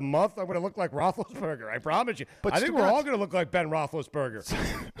in about a month, I'm going to look like Roethlisberger. I promise you. But I think we're all going to look like Ben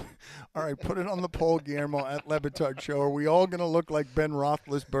Roethlisberger. All right, put it on the poll, Guillermo, at Le Batard Show. Are we all going to look like Ben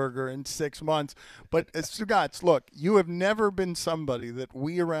Roethlisberger in 6 months? But, Stugotz, look, you have never been somebody that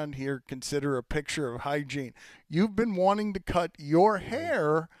we around here consider a picture of hygiene. You've been wanting to cut your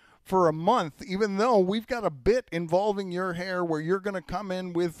hair for a month, even though we've got a bit involving your hair where you're going to come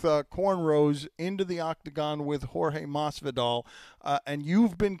in with cornrows into the octagon with Jorge Masvidal, and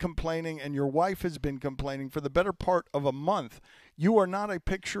you've been complaining and your wife has been complaining for the better part of a month. You are not a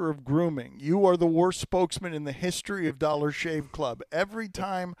picture of grooming. You are the worst spokesman in the history of Dollar Shave Club. Every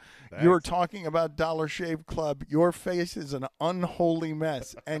time you're talking about Dollar Shave Club, your face is an unholy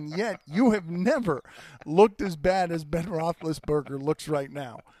mess, and yet you have never looked as bad as Ben Roethlisberger looks right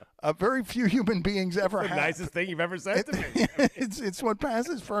now. Very few human beings ever have. The nicest thing you've ever said to me. It's what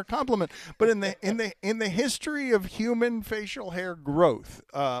passes for a compliment. But in the history of human facial hair growth,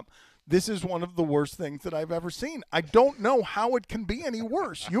 this is one of the worst things that I've ever seen. I don't know how it can be any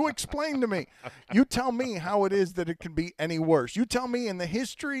worse. You explain to me. You tell me how it is that it can be any worse. You tell me in the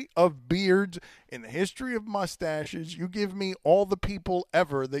history of beards, in the history of mustaches, you give me all the people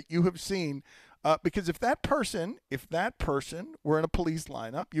ever that you have seen. Because if that person were in a police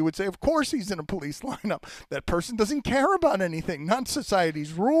lineup, you would say, of course he's in a police lineup. That person doesn't care about anything, not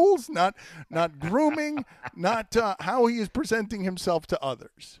society's rules, not grooming, not how he is presenting himself to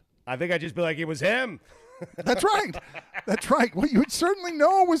others. I think I'd just be like, it was him. That's right. That's right. Well, you would certainly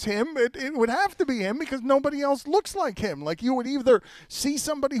know it was him. It would have to be him because nobody else looks like him. Like you would either see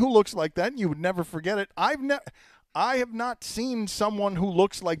somebody who looks like that and you would never forget it. I have not seen someone who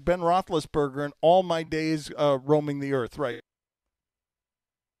looks like Ben Roethlisberger in all my days roaming the earth, right?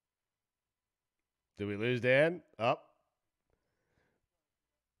 Did we lose Dan? Up.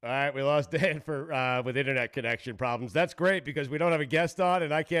 All right, we lost Dan for with internet connection problems. That's great because we don't have a guest on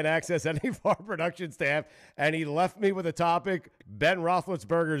and I can't access any of our production staff. And he left me with a topic, Ben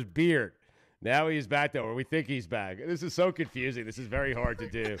Roethlisberger's beard. Now he's back, though, or we think he's back. This is so confusing. This is very hard to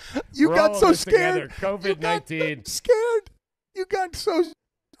do. You We're got all so in this scared. Together. COVID-19. Scared. You got so.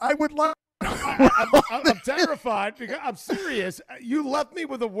 I would like. I'm terrified because I'm serious. You left me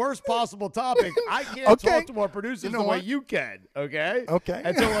with the worst possible topic. I can't talk to our producers the way you can. Okay. Okay.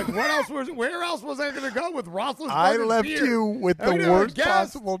 And so, like, where else was I going to go with Roethlisberger's I left beard? you with the worst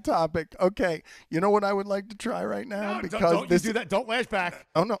possible topic. Okay. You know what I would like to try right now? No, because don't you do that. Don't lash back.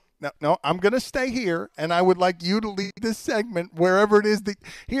 Oh no. No, I'm going to stay here, and I would like you to lead this segment wherever it is that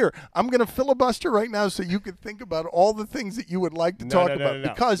here. I'm going to filibuster right now so you can think about all the things that you would like to talk about.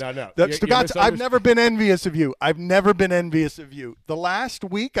 Because Stugotz, I've never been envious of you. I've never been envious of you. The last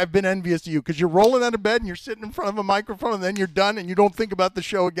week, I've been envious of you because you're rolling out of bed and you're sitting in front of a microphone, and then you're done, and you don't think about the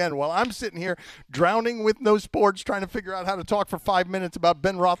show again. While I'm sitting here drowning with no sports, trying to figure out how to talk for 5 minutes about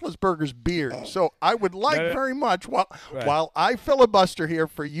Ben Roethlisberger's beard. So I would like very much, while I filibuster here,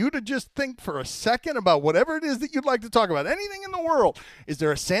 for you to just think for a second about whatever it is that you'd like to talk about. Anything in the world. Is there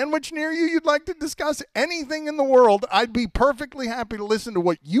a sandwich near you you'd like to discuss? Anything in the world. I'd be perfectly happy to listen to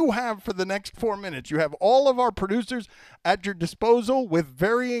what you have for the next 4 minutes. You have all of our producers at your disposal with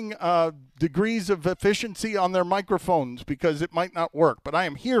varying degrees of efficiency on their microphones because it might not work. But I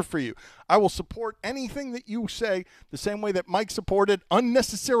am here for you. I will support anything that you say the same way that Mike supported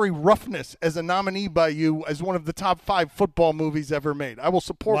Unnecessary Roughness as a nominee by you as one of the top 5 football movies ever made. I will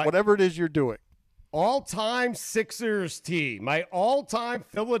support whatever it is you're doing. All-time Sixers team. My all-time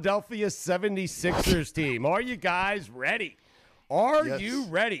Philadelphia 76ers team. Are you guys ready? Are you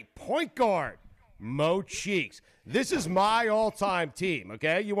ready? Point guard, Mo Cheeks. This is my all-time team,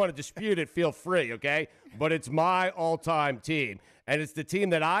 okay? You want to dispute it, feel free, okay? But it's my all-time team. And it's the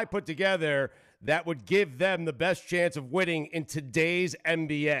team that I put together that would give them the best chance of winning in today's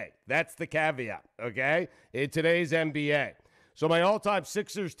NBA. That's the caveat, okay? In today's NBA. So my all-time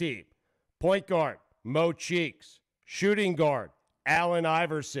Sixers team, point guard, Mo Cheeks. Shooting guard, Allen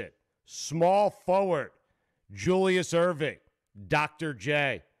Iverson. Small forward, Julius Erving, Dr.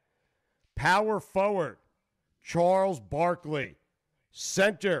 J. Power forward, Charles Barkley.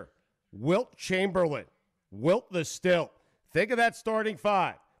 Center, Wilt Chamberlain. Wilt the Stilt. Think of that starting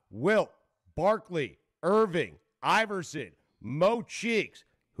five. Wilt, Barkley, Irving, Iverson, Mo Cheeks.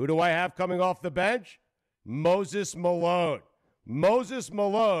 Who do I have coming off the bench? Moses Malone. Moses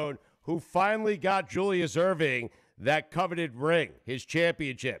Malone, who finally got Julius Erving that coveted ring, his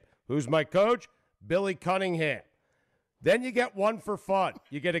championship. Who's my coach? Billy Cunningham. Then you get one for fun.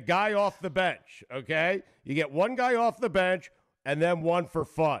 You get a guy off the bench, okay? You get one guy off the bench and then one for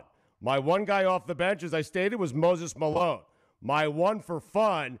fun. My one guy off the bench, as I stated, was Moses Malone. My one for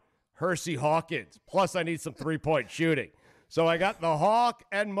fun, Hersey Hawkins. Plus, I need some three-point shooting. So I got the Hawk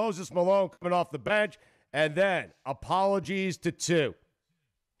and Moses Malone coming off the bench. And then, apologies to two.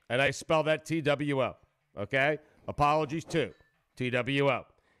 And I spell that T-W-O, okay? Apologies to T-W-O.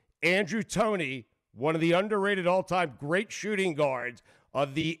 Andrew Toney, one of the underrated all-time great shooting guards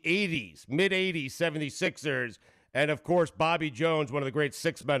of the 80s, mid-80s 76ers. And, of course, Bobby Jones, one of the great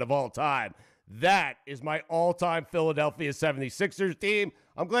six men of all time. That is my all-time Philadelphia 76ers team.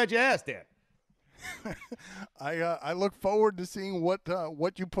 I'm glad you asked, Dan. I look forward to seeing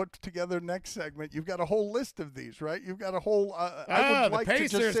what you put together next segment. You've got a whole list of these, right? You've got a whole. I would like the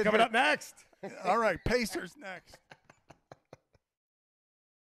Pacers to just sit coming here. up next. All right, Pacers next.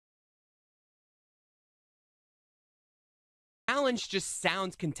 Challenge just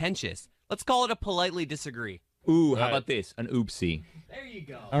sounds contentious. Let's call it a politely disagree. Ooh, how about this? An oopsie. There you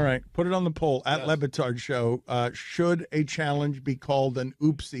go. All right, put it on the poll at Le Batard Show. Should a challenge be called an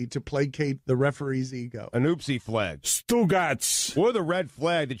oopsie to placate the referee's ego? An oopsie flag. Stugotz. Or the red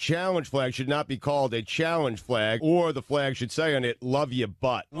flag, the challenge flag, should not be called a challenge flag, or the flag should say on it, love you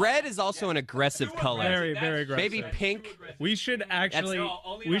butt. Red is also an aggressive color. Very, very aggressive. Maybe pink. We should actually,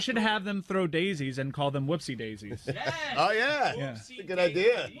 we should have them throw daisies and call them whoopsie daisies. Oh, yeah. That's a good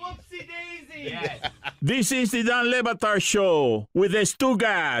idea. Whoopsie daisy. Yes. This is the Dan Le Batard Show with the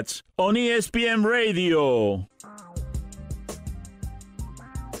Stugotz on ESPN Radio.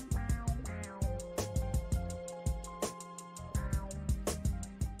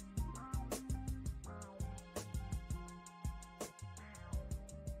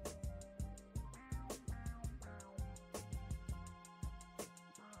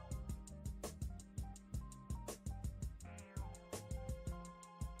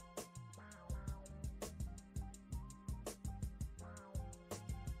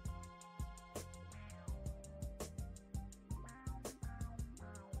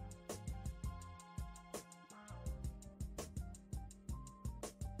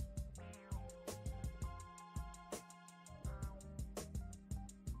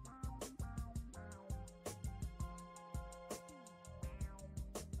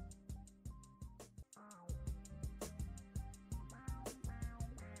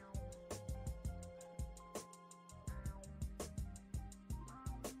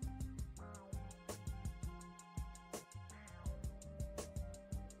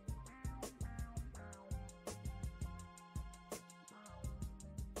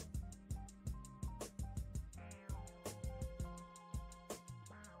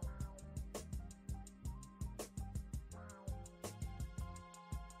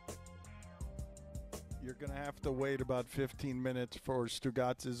 You're going to have to wait about 15 minutes for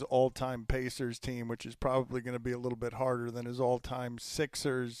Stugotz's all-time Pacers team, which is probably going to be a little bit harder than his all-time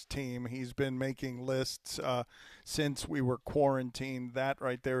Sixers team. He's been making lists since we were quarantined. That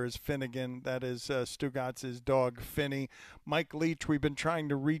right there is Finnegan. That is Stugotz's dog, Finny. Mike Leach, we've been trying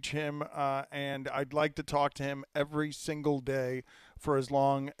to reach him, and I'd like to talk to him every single day for as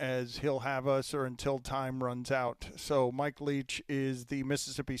long as he'll have us or until time runs out. So Mike Leach is the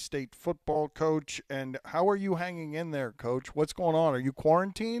Mississippi State football coach. And how are you hanging in there, Coach? What's going on? Are you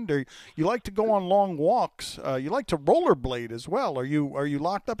quarantined? Or you like to go on long walks? You like to rollerblade as well. Are you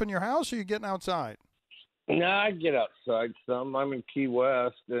locked up in your house or are you getting outside? No, I get outside some. I'm in Key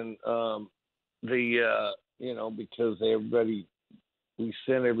West, and because we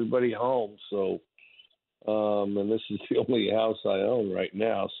send everybody home, so and this is the only house I own right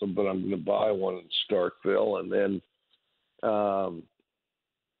now. So, but I'm going to buy one in Starkville, and then,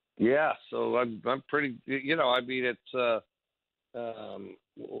 So I'm pretty. It's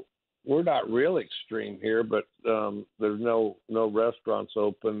we're not real extreme here, but there's no restaurants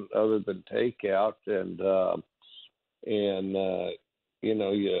open other than takeout, and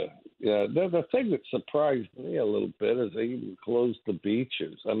yeah. The thing that surprised me a little bit is they even closed the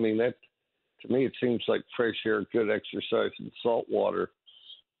beaches. I mean, that to me it seems like fresh air, good exercise, and salt water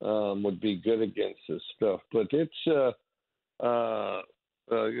would be good against this stuff. But it's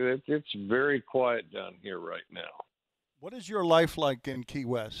very quiet down here right now. What is your life like in Key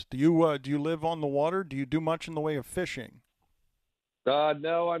West? Do you live on the water? Do you do much in the way of fishing?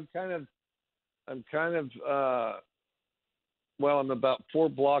 No, I'm about 4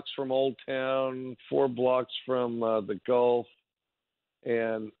 blocks from Old Town, 4 blocks from the Gulf,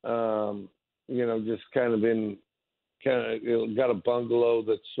 and just got a bungalow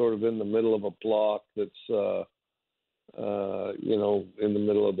that's sort of in the middle of a block that's in the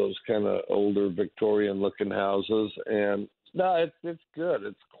middle of those kind of older Victorian-looking houses. And no, it's good.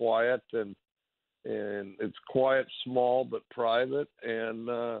 It's quiet and it's quiet, small but private.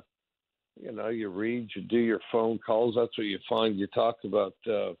 And you read, you do your phone calls. That's what you find. You talk about.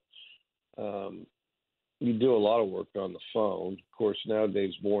 You do a lot of work on the phone. Of course,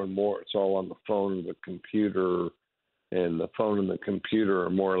 nowadays more and more, it's all on the phone and the computer, and the phone and the computer are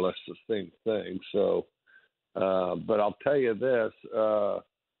more or less the same thing. So. But I'll tell you this,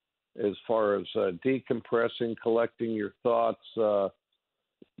 as far as decompressing, collecting your thoughts,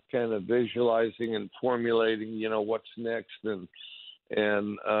 kind of visualizing and formulating, what's next, and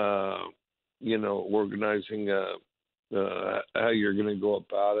organizing how you're going to go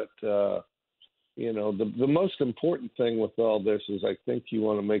about it. The most important thing with all this is I think you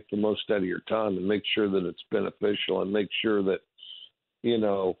want to make the most out of your time and make sure that it's beneficial and make sure that,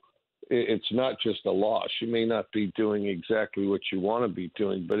 it's not just a loss. You may not be doing exactly what you want to be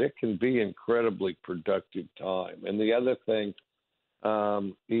doing, but it can be incredibly productive time. And the other thing,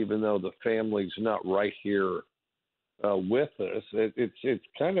 even though the family's not right here with us, it's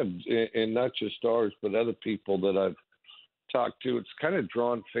kind of, and not just ours, but other people that I've talked to, it's kind of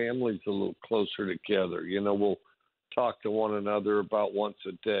drawn families a little closer together. We'll talk to one another about once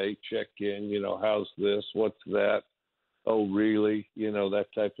a day, check in, how's this, what's that? Oh, really?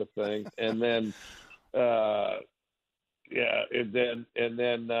 That type of thing. And then,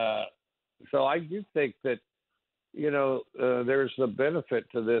 so I do think that, there's a benefit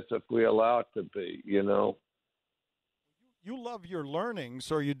to this if we allow it to be, You love your learning,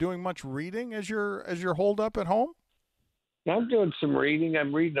 so are you doing much reading as you're holed up at home? I'm doing some reading.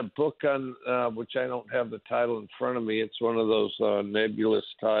 I'm reading a book on, which I don't have the title in front of me. It's one of those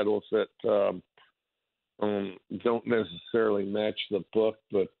nebulous titles that, don't necessarily match the book,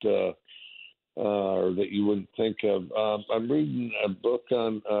 but or that you wouldn't think of. I'm reading a book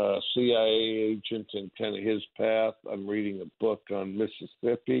on a CIA agent and kind of his path. I'm reading a book on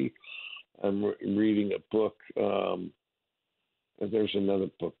Mississippi. I'm reading a book. There's another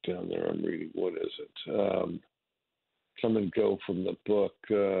book down there I'm reading. What is it? Come and Go from the book.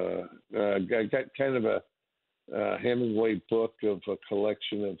 I got kind of a Hemingway book of a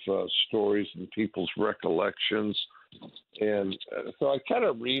collection of stories and people's recollections. And so I kind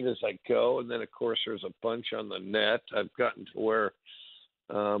of read as I go. And then, of course, there's a bunch on the net. I've gotten to where,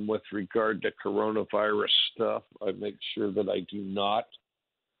 with regard to coronavirus stuff, I make sure that I do not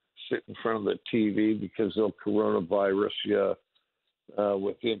sit in front of the TV because they'll coronavirus you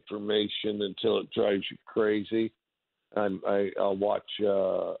with information until it drives you crazy. I'll watch,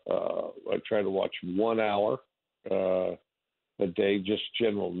 I try to watch 1 hour a day, just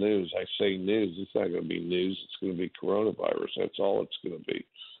general news. I say news, it's not going to be news, it's going to be coronavirus. That's all it's going to be.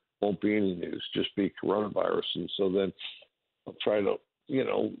 Won't be any news, just be coronavirus. And so then I'll try to,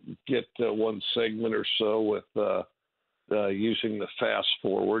 get one segment or so with using the fast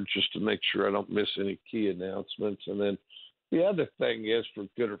forward just to make sure I don't miss any key announcements. And then the other thing is, for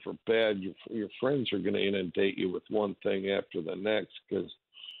good or for bad, your friends are going to inundate you with one thing after the next, because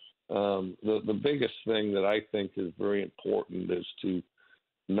the biggest thing that I think is very important is to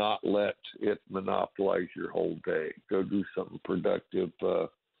not let it monopolize your whole day. Go do something productive,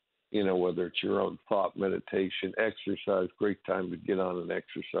 whether it's your own thought, meditation, exercise. Great time to get on an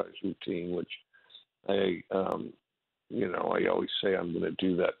exercise routine, which I always say I'm going to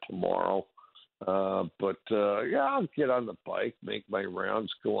do that tomorrow. But I'll get on the bike, make my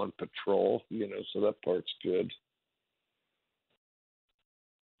rounds, go on patrol, so that part's good.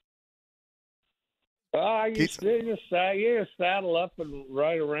 You just saddle up and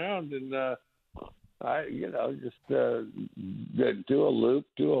ride around and, just do a loop,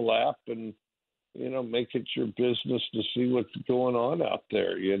 do a lap, and, make it your business to see what's going on out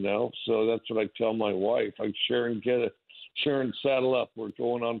there, So that's what I tell my wife. I'm Sharon, saddle up. We're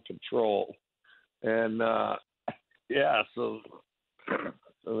going on patrol. And, so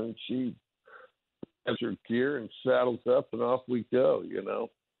then she has her gear and saddles up and off we go,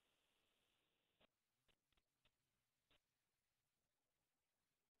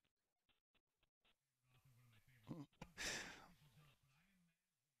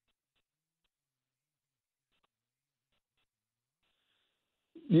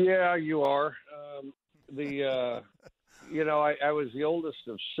 Yeah, you are. I was the oldest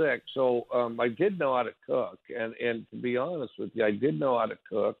of six, so I did know how to cook, and to be honest with you, I did know how to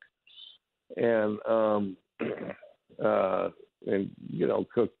cook, and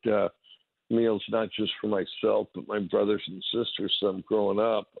cooked meals not just for myself but my brothers and sisters. Some growing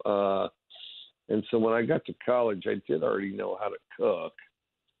up, and so when I got to college, I did already know how to cook.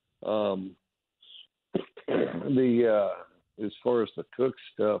 As far as the cook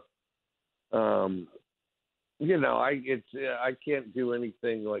stuff, I can't do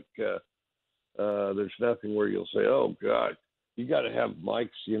anything like. There's nothing where you'll say, "Oh God, you got to have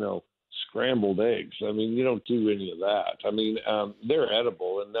Mike's," scrambled eggs. I mean, you don't do any of that. I mean, they're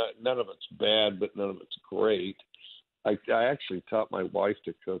edible, and none of it's bad, but none of it's great. I actually taught my wife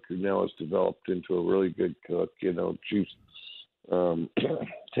to cook, who now has developed into a really good cook. She's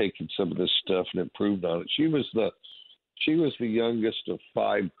taken some of this stuff and improved on it. She was the youngest of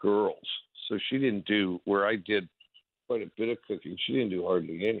 5 girls, so she didn't do where I did quite a bit of cooking. She didn't do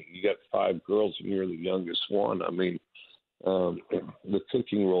hardly any. You got 5 girls, and you're the youngest one. I mean, the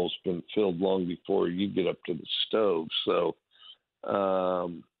cooking role's been filled long before you get up to the stove. So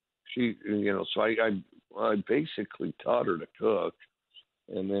I basically taught her to cook,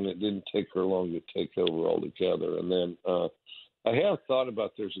 and then it didn't take her long to take over altogether. And then I have thought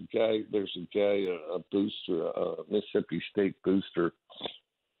about there's a guy, a booster, a Mississippi State booster,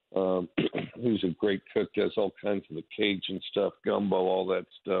 who's a great cook, does all kinds of the Cajun stuff, gumbo, all that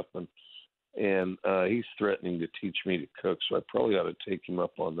stuff, and he's threatening to teach me to cook, so I probably ought to take him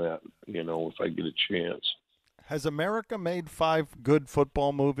up on that, if I get a chance. Has America made 5 good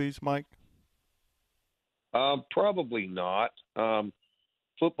football movies, Mike? Probably not.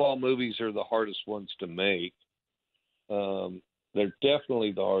 Football movies are the hardest ones to make. They're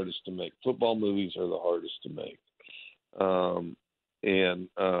definitely the hardest to make. Football movies are the hardest to make. And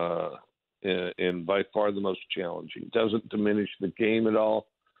by far the most challenging. Doesn't diminish the game at all.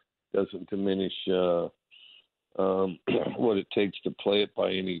 Doesn't diminish what it takes to play it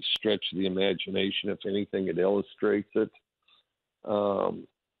by any stretch of the imagination. If anything, it illustrates it.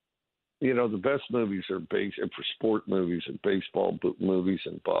 The best movies are for sport movies and baseball movies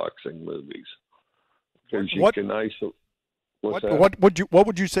and boxing movies. What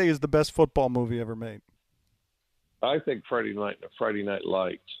would you say is the best football movie ever made? I think Friday Night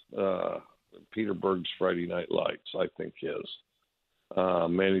Lights. Peter Berg's Friday Night Lights, I think is.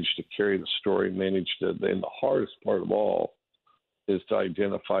 Managed to carry the story, and the hardest part of all is to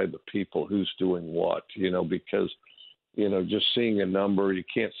identify the people who's doing what, because, just seeing a number, you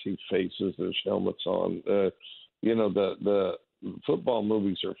can't see faces, there's helmets on. The football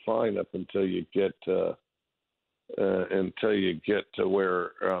movies are fine up until you get to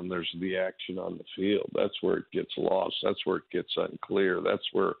where there's the action on the field. That's where it gets lost. That's where it gets unclear.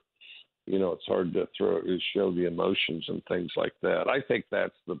 That's where, it's hard to show the emotions and things like that. I think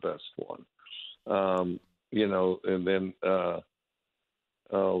that's the best one. And then,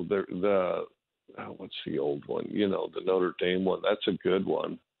 what's the old one? The Notre Dame one. That's a good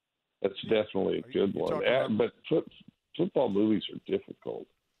one. That's definitely a good one. But football movies are difficult.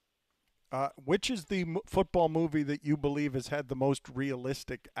 Which is the football movie that you believe has had the most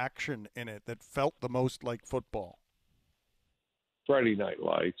realistic action in it, that felt the most like football? Friday Night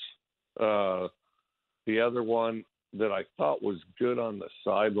Lights. The other one that I thought was good on the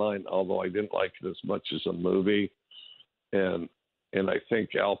sideline, although I didn't like it as much as a movie, and I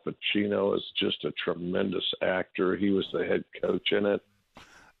think Al Pacino is just a tremendous actor. He was the head coach in it.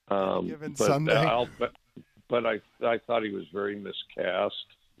 But I thought he was very miscast.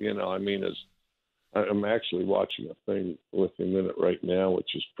 I'm actually watching a thing with him in it right now,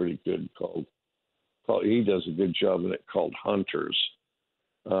 which is pretty good. He does a good job in it, called Hunters.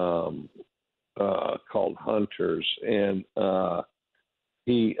 And but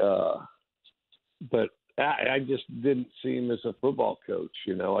I just didn't see him as a football coach,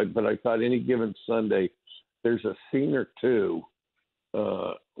 but I thought any given Sunday there's a scene or two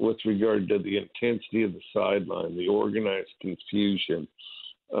with regard to the intensity of the sideline, the organized confusion,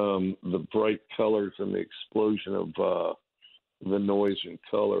 the bright colors and the explosion of the noise and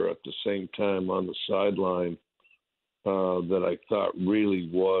color at the same time on the sideline, that I thought really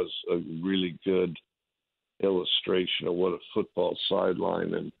was a really good illustration of what a football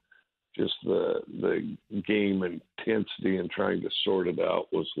sideline and just the game intensity and trying to sort it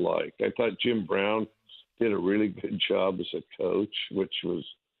out was like. I thought Jim Brown did a really good job as a coach, which was,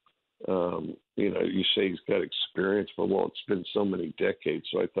 you say he's got experience, but it's been so many decades.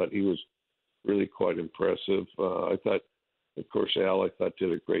 So I thought he was really quite impressive. I thought, of course, Al,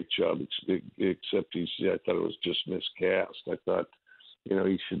 did a great job, except I thought it was just miscast. I thought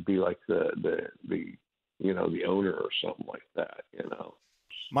he should be like the owner or something like that.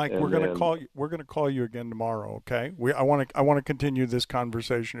 Mike, And we're going to then- call you. We're going to call you again tomorrow. Okay. I want to continue this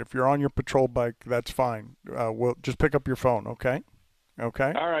conversation. If you're on your patrol bike, that's fine. We'll just pick up your phone. Okay.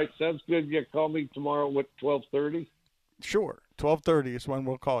 Okay. All right, sounds good. Yeah, call me tomorrow. What, 12:30? Sure. 12:30 is when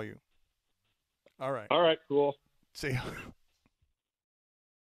we'll call you. All right. All right, cool. See you.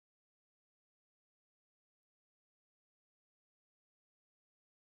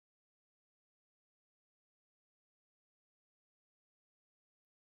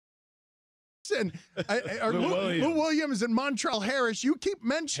 And Lou Williams and Montreal Harris, you keep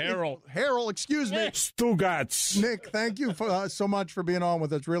mentioning Harold, excuse me. Stugotz. Nick, thank you for so much for being on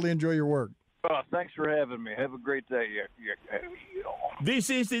with us. Really enjoy your work. Thanks for having me. Have a great day. This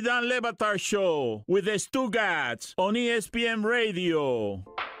is the Dan Le Batard Show with the Stugotz on ESPN Radio.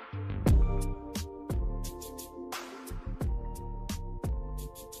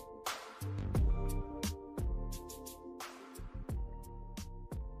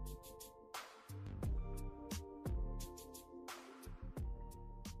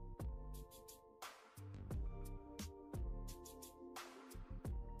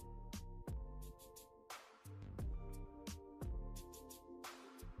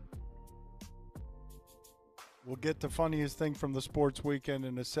 We'll get to funniest thing from the sports weekend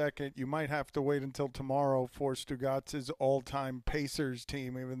in a second. You might have to wait until tomorrow for Stugotz's all-time Pacers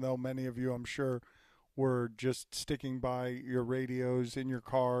team, even though many of you, I'm sure, were just sticking by your radios in your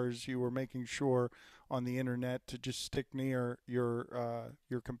cars. You were making sure on the internet to just stick near your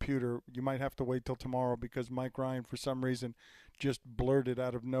computer. You might have to wait till tomorrow because Mike Ryan, for some reason, just blurted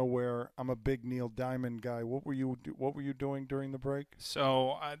out of nowhere, "I'm a big Neil Diamond guy." What were you doing during the break?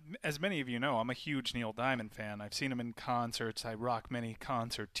 So, as many of you know, I'm a huge Neil Diamond fan. I've seen him in concerts. I rock many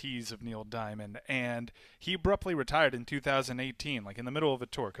concert tees of Neil Diamond. And he abruptly retired in 2018, like in the middle of a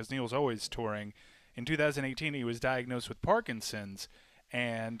tour, because Neil's always touring. In 2018, he was diagnosed with Parkinson's,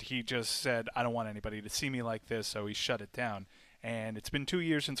 and he just said, "I don't want anybody to see me like this," so he shut it down. And it's been 2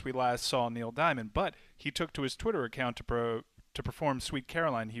 years since we last saw Neil Diamond, but he took to his Twitter account to perform Sweet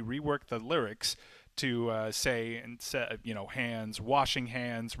Caroline. He reworked the lyrics to say, hands, washing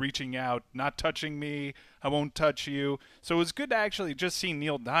hands, reaching out, not touching me, I won't touch you. So it was good to actually just see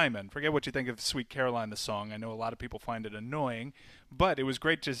Neil Diamond. Forget what you think of Sweet Caroline, the song. I know a lot of people find it annoying, but it was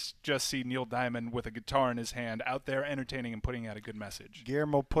great to just see Neil Diamond with a guitar in his hand out there entertaining and putting out a good message.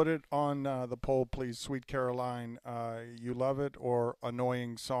 Guillermo, put it on the poll, please. Sweet Caroline, you love it or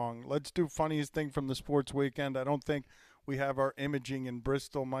annoying song? Let's do funniest thing from the sports weekend. I don't think we have our imaging in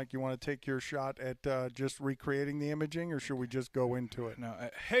Bristol. Mike, you want to take your shot at just recreating the imaging, or should we just go into it? No.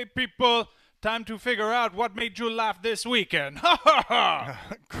 Hey, people, time to figure out what made you laugh this weekend. Ha, ha,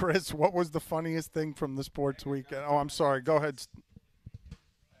 ha. Chris, what was the funniest thing from the sports weekend? Oh, I'm sorry. Go ahead.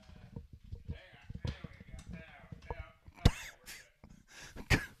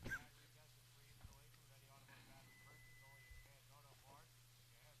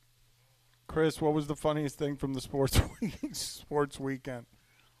 Chris, what was the funniest thing from the sports weekend?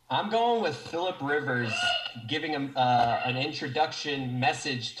 I'm going with Phillip Rivers giving him an introduction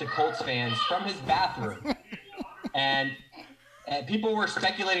message to Colts fans from his bathroom. and people were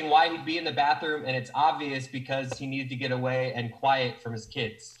speculating why he'd be in the bathroom, and it's obvious because he needed to get away and quiet from his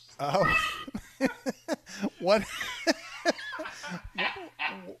kids. Oh. What?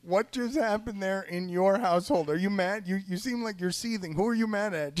 What just happened there in your household? Are you mad? You seem like you're seething. Who are you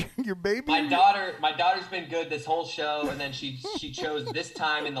mad at? Your baby? My daughter's been good this whole show, and then she chose this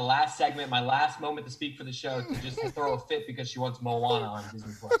time in the last segment, my last moment to speak for the show, to just throw a fit because she wants Moana on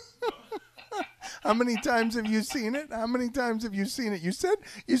Disney Plus. How many times have you seen it? How many times have you seen it? You said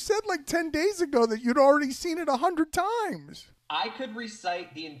like 10 days ago that you'd already seen it 100 times. I could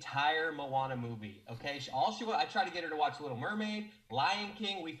recite the entire Moana movie, okay? I tried to get her to watch Little Mermaid, Lion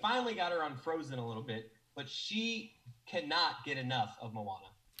King. We finally got her on Frozen a little bit, but she cannot get enough of Moana.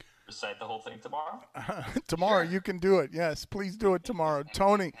 Recite the whole thing tomorrow? Tomorrow, sure. You can do it. Yes, please do it tomorrow.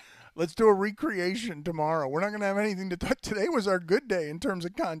 Tony, let's do a recreation tomorrow. We're not going to have anything to talk. Today was our good day in terms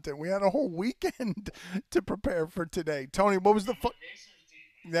of content. We had a whole weekend to prepare for today. Tony, what was the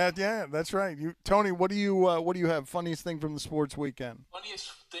Yeah, that's right. Tony, what do you have? Funniest thing from the sports weekend? Funniest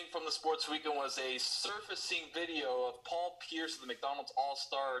thing from the sports weekend was a surfacing video of Paul Pierce at the McDonald's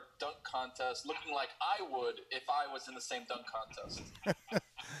All-Star Dunk Contest, looking like I would if I was in the same dunk contest.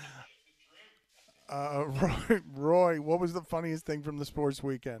 Roy, what was the funniest thing from the sports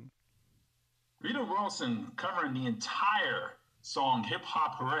weekend? Rita Rawson covering the entire song "Hip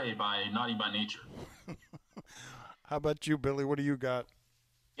Hop Hooray" by Naughty by Nature. How about you, Billy? What do you got?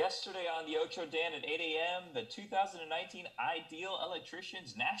 Yesterday on the Ocho Dan at 8 a.m., the 2019 Ideal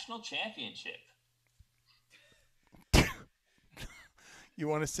Electricians National Championship. You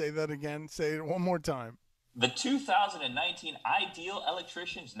want to say that again? Say it one more time. The 2019 Ideal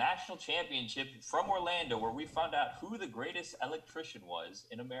Electricians National Championship from Orlando, where we found out who the greatest electrician was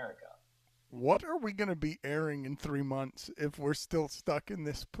in America. What are we going to be airing in 3 months if we're still stuck in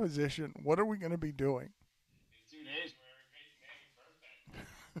this position? What are we going to be doing? In 2 days,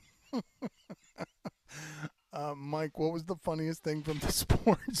 Mike, what was the funniest thing from the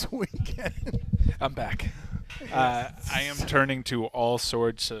sports weekend? I'm back. I am turning to all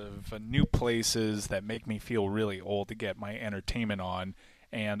sorts of new places that make me feel really old to get my entertainment on.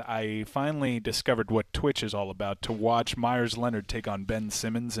 And I finally discovered what Twitch is all about, to watch Myers Leonard take on Ben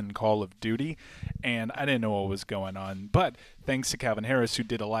Simmons in Call of Duty. And I didn't know what was going on. But thanks to Calvin Harris, who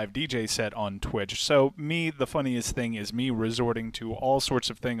did a live DJ set on Twitch. So the funniest thing is me resorting to all sorts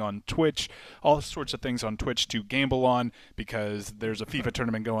of things on Twitch to gamble on, because there's a FIFA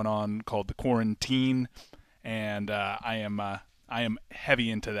tournament going on called the Quarantine. And I am heavy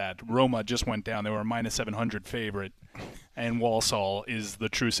into that. Roma just went down. They were a minus 700 favorite. And Walsall is the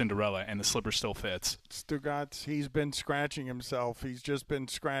true Cinderella, and the slipper still fits. Stugotz, he's been scratching himself. He's just been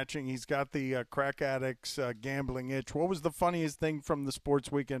scratching. He's got the crack addict's gambling itch. What was the funniest thing from the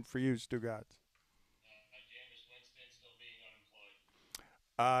sports weekend for you, Stugotz?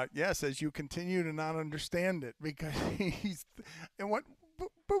 Yes, as you continue to not understand it, because he's – and what –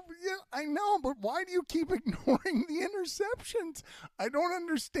 but yeah, I know, but why do you keep ignoring the interceptions? I don't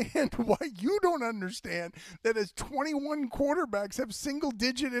understand why you don't understand that his 21 quarterbacks have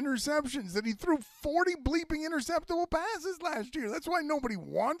single-digit interceptions, that he threw 40 bleeping interceptable passes last year. That's why nobody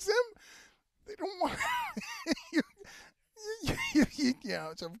wants him. They don't want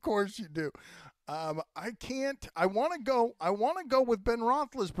yeah, of course you do. I can't. I want to go with Ben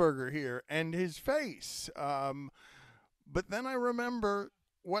Roethlisberger here and his face. But then I remember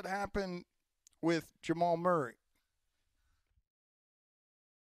what happened with Jamal Murray.